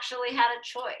I actually had a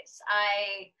choice.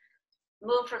 I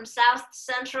moved from South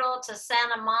Central to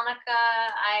Santa Monica.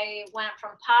 I went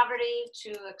from poverty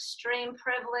to extreme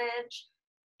privilege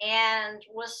and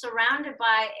was surrounded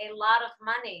by a lot of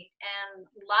money and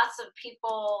lots of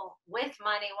people with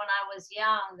money when I was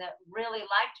young that really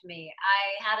liked me.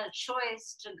 I had a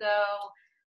choice to go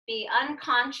be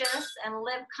unconscious and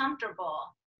live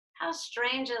comfortable. How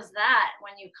strange is that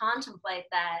when you contemplate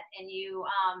that and you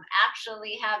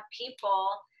actually have people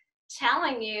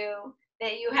telling you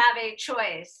that you have a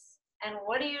choice and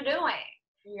what are you doing?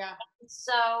 Yeah.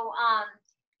 So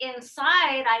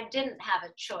inside I didn't have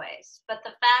a choice, but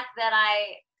the fact that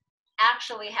I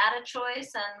actually had a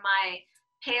choice and my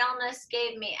paleness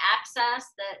gave me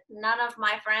access that none of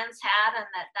my friends had and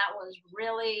that was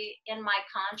really in my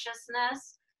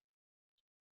consciousness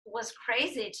was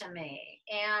crazy to me.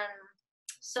 And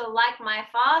so like my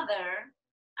father,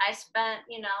 I spent,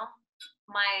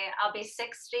 I'll be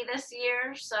 60 this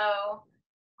year. So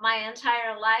my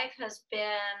entire life has been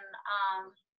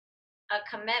a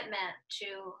commitment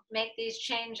to make these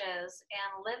changes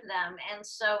and live them. And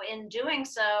so in doing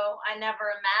so, I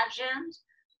never imagined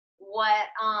what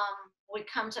would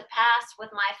come to pass with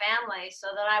my family, so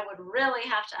that I would really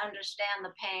have to understand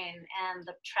the pain and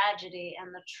the tragedy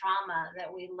and the trauma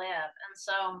that we live. And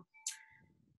so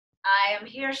I am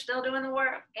here still doing the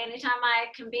work. Anytime I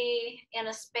can be in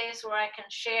a space where I can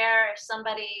share, if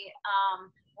somebody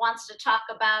wants to talk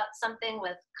about something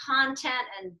with content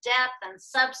and depth and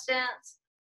substance,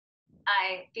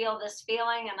 I feel this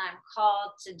feeling and I'm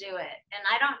called to do it. And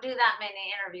I don't do that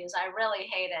many interviews. I really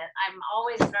hate it. I'm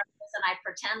always nervous and I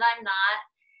pretend I'm not.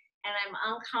 And I'm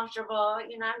uncomfortable. I'm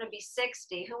going to be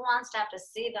 60. Who wants to have to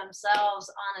see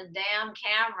themselves on a damn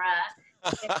camera?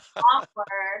 It's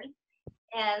awkward.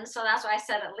 And so that's why I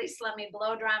said, at least let me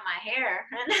blow dry my hair.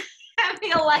 And I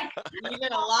feel like you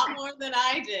did a lot more than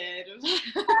I did.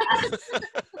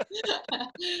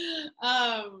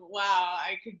 Wow,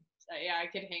 I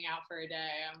could hang out for a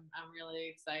day. I'm really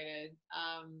excited.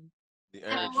 I'm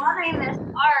loving this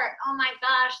art. Oh my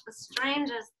gosh, the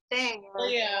strangest thing.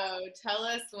 Leo, tell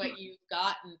us what you've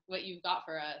got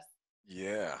for us.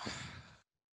 Yeah.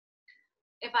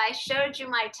 If I showed you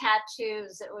my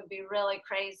tattoos, it would be really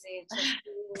crazy to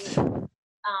see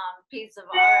piece of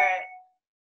art.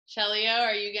 Celio,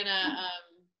 are you gonna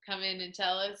come in and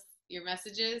tell us your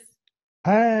messages?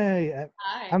 Hi,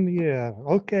 I'm here.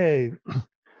 Okay.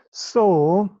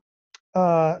 So,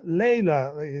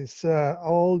 Leila, is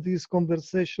all this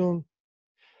conversation,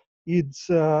 it's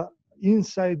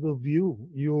inside of you.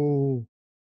 You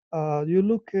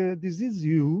look, this is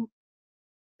you,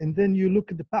 and then you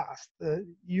look at the past.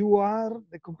 You are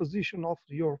the composition of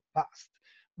your past,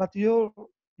 but your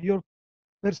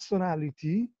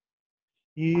personality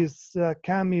is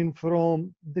coming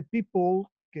from the people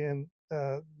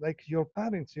like your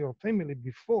parents, your family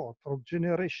before, for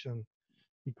generation,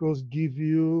 because give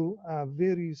you a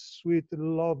very sweet,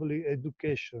 lovely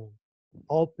education,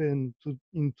 open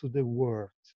into the world.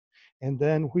 And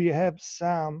then we have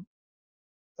some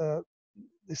the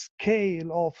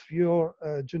scale of your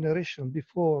generation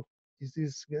before. Is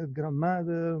this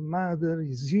grandmother, mother,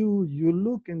 is you? You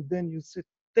look and then you say,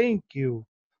 thank you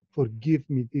for give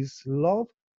me this love.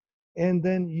 And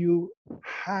then you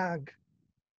hug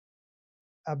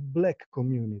a Black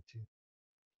community.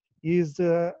 Is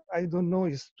I don't know,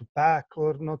 is Tupac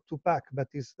or not Tupac, but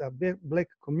it's a Black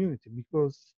community,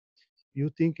 because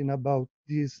you're thinking about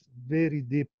this very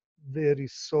deep, very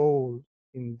soul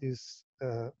in this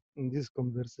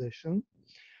conversation.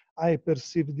 I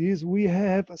perceive this. We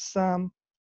have some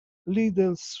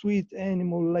little sweet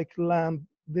animal like lamb,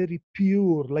 very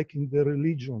pure, like in the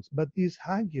religions, but this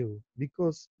hug you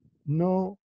because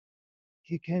no,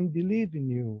 he can believe in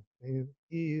you.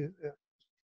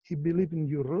 He believe in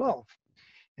your love,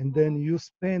 and then you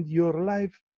spend your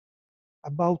life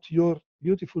about your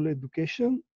beautiful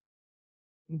education,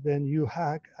 then you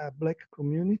hug a black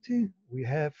community. We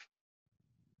have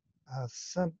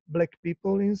some black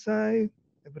people inside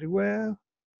everywhere,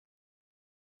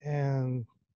 and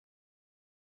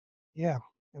yeah,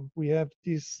 and we have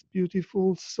this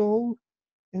beautiful soul.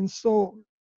 And so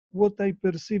what I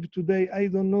perceive today, I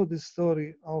don't know the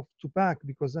story of Tupac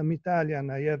because I'm Italian.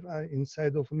 I have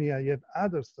inside of me, I have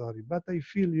other story, but I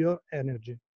feel your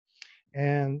energy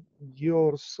and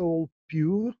your soul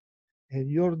pure and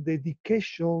your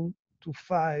dedication to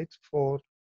fight for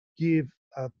give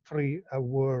a free a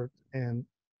word and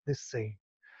the same.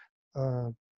 Uh,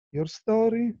 your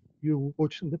story, you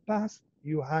watch in the past,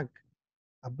 you hug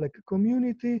a black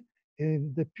community,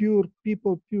 and the pure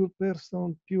people, pure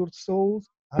person, pure souls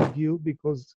hug you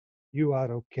because you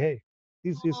are okay.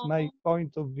 This is my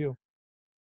point of view.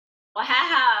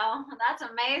 Wow, that's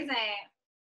amazing.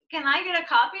 Can I get a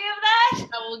copy of that?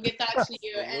 I will get that to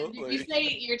you. And did you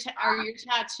say are your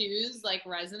tattoos like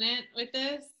resonant with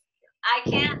this? I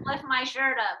can't lift my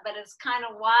shirt up, but it's kind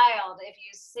of wild if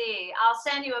you see. I'll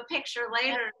send you a picture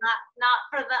later, not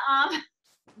for the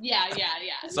Yeah.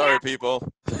 Sorry, people.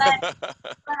 But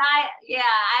I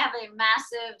have a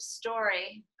massive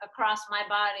story across my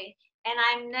body, and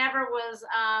I never was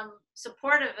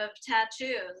supportive of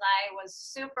tattoos. I was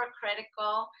super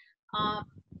critical,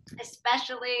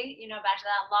 especially, back to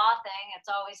that law thing. It's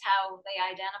always how they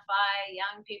identify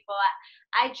young people.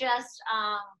 I just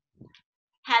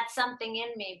had something in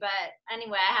me. But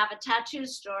anyway, I have a tattoo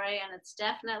story, and it's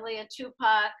definitely a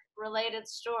Tupac related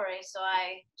story. So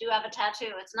I do have a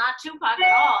tattoo. It's not Tupac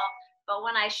at all, but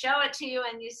when I show it to you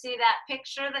and you see that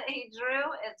picture that he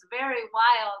drew, it's very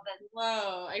wild. And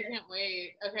whoa, I can't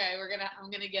wait. Okay, I'm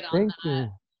gonna get on Thank that.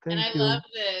 you. And I Thank you. love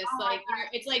this. Like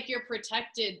it's like you're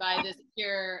protected by this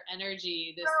pure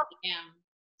energy, this lamb.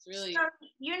 It's really. So,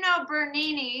 you know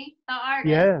Bernini, the artist.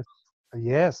 Yes.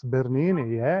 Yes,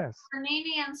 Bernini, yes.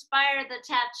 Bernini inspired the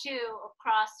tattoo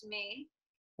across me.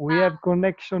 We have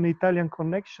connection, Italian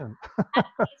connection.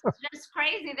 It's just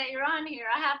crazy that you're on here.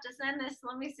 I have to send this.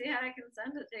 Let me see how I can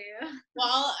send it to you.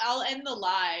 Well, I'll end the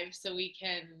live so we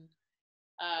can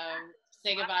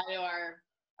say goodbye to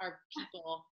our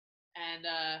people and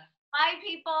bye,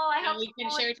 people. I hope we can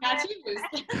share tattoos.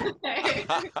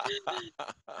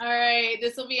 All right,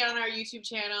 this will be on our YouTube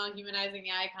channel, Humanizing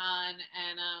the Icon,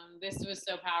 and this was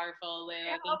so powerful,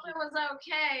 Leila. I hope it was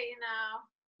okay.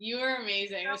 You were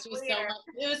amazing. This was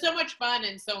it was so much fun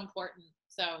and so important.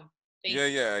 So thank you.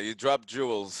 Yeah, you dropped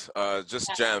jewels,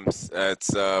 just gems.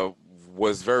 It's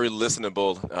was very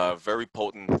listenable, very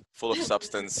potent, full of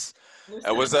substance.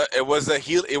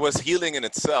 It was healing in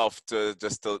itself to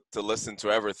listen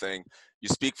to everything. You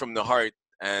speak from the heart,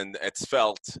 and it's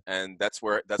felt, and that's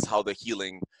how the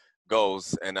healing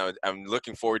goes. And I'm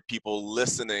looking forward to people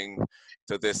listening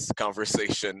to this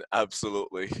conversation.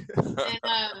 Absolutely.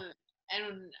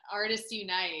 And artists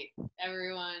unite,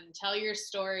 everyone. Tell your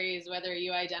stories, whether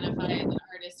you identify as an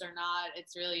artist or not.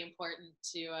 It's really important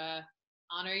to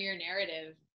honor your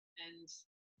narrative and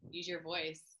use your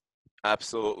voice.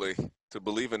 Absolutely. To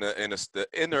believe in the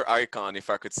inner icon, if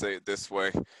I could say it this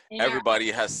way.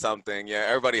 Everybody has something. Yeah,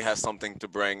 everybody has something to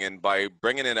bring. And by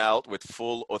bringing it out with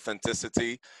full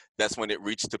authenticity, that's when it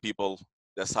reaches to people.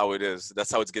 That's how it is.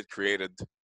 That's how it's get created.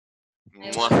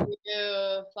 I love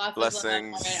you. Lots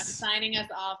Blessings. Of love. All right, I'm signing us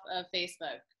off of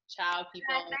Facebook. Ciao,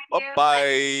 people.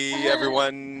 Bye,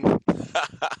 everyone. All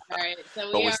right,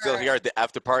 so we're still here at the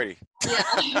after party.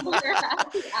 Yeah.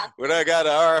 We got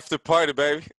our after party,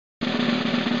 baby.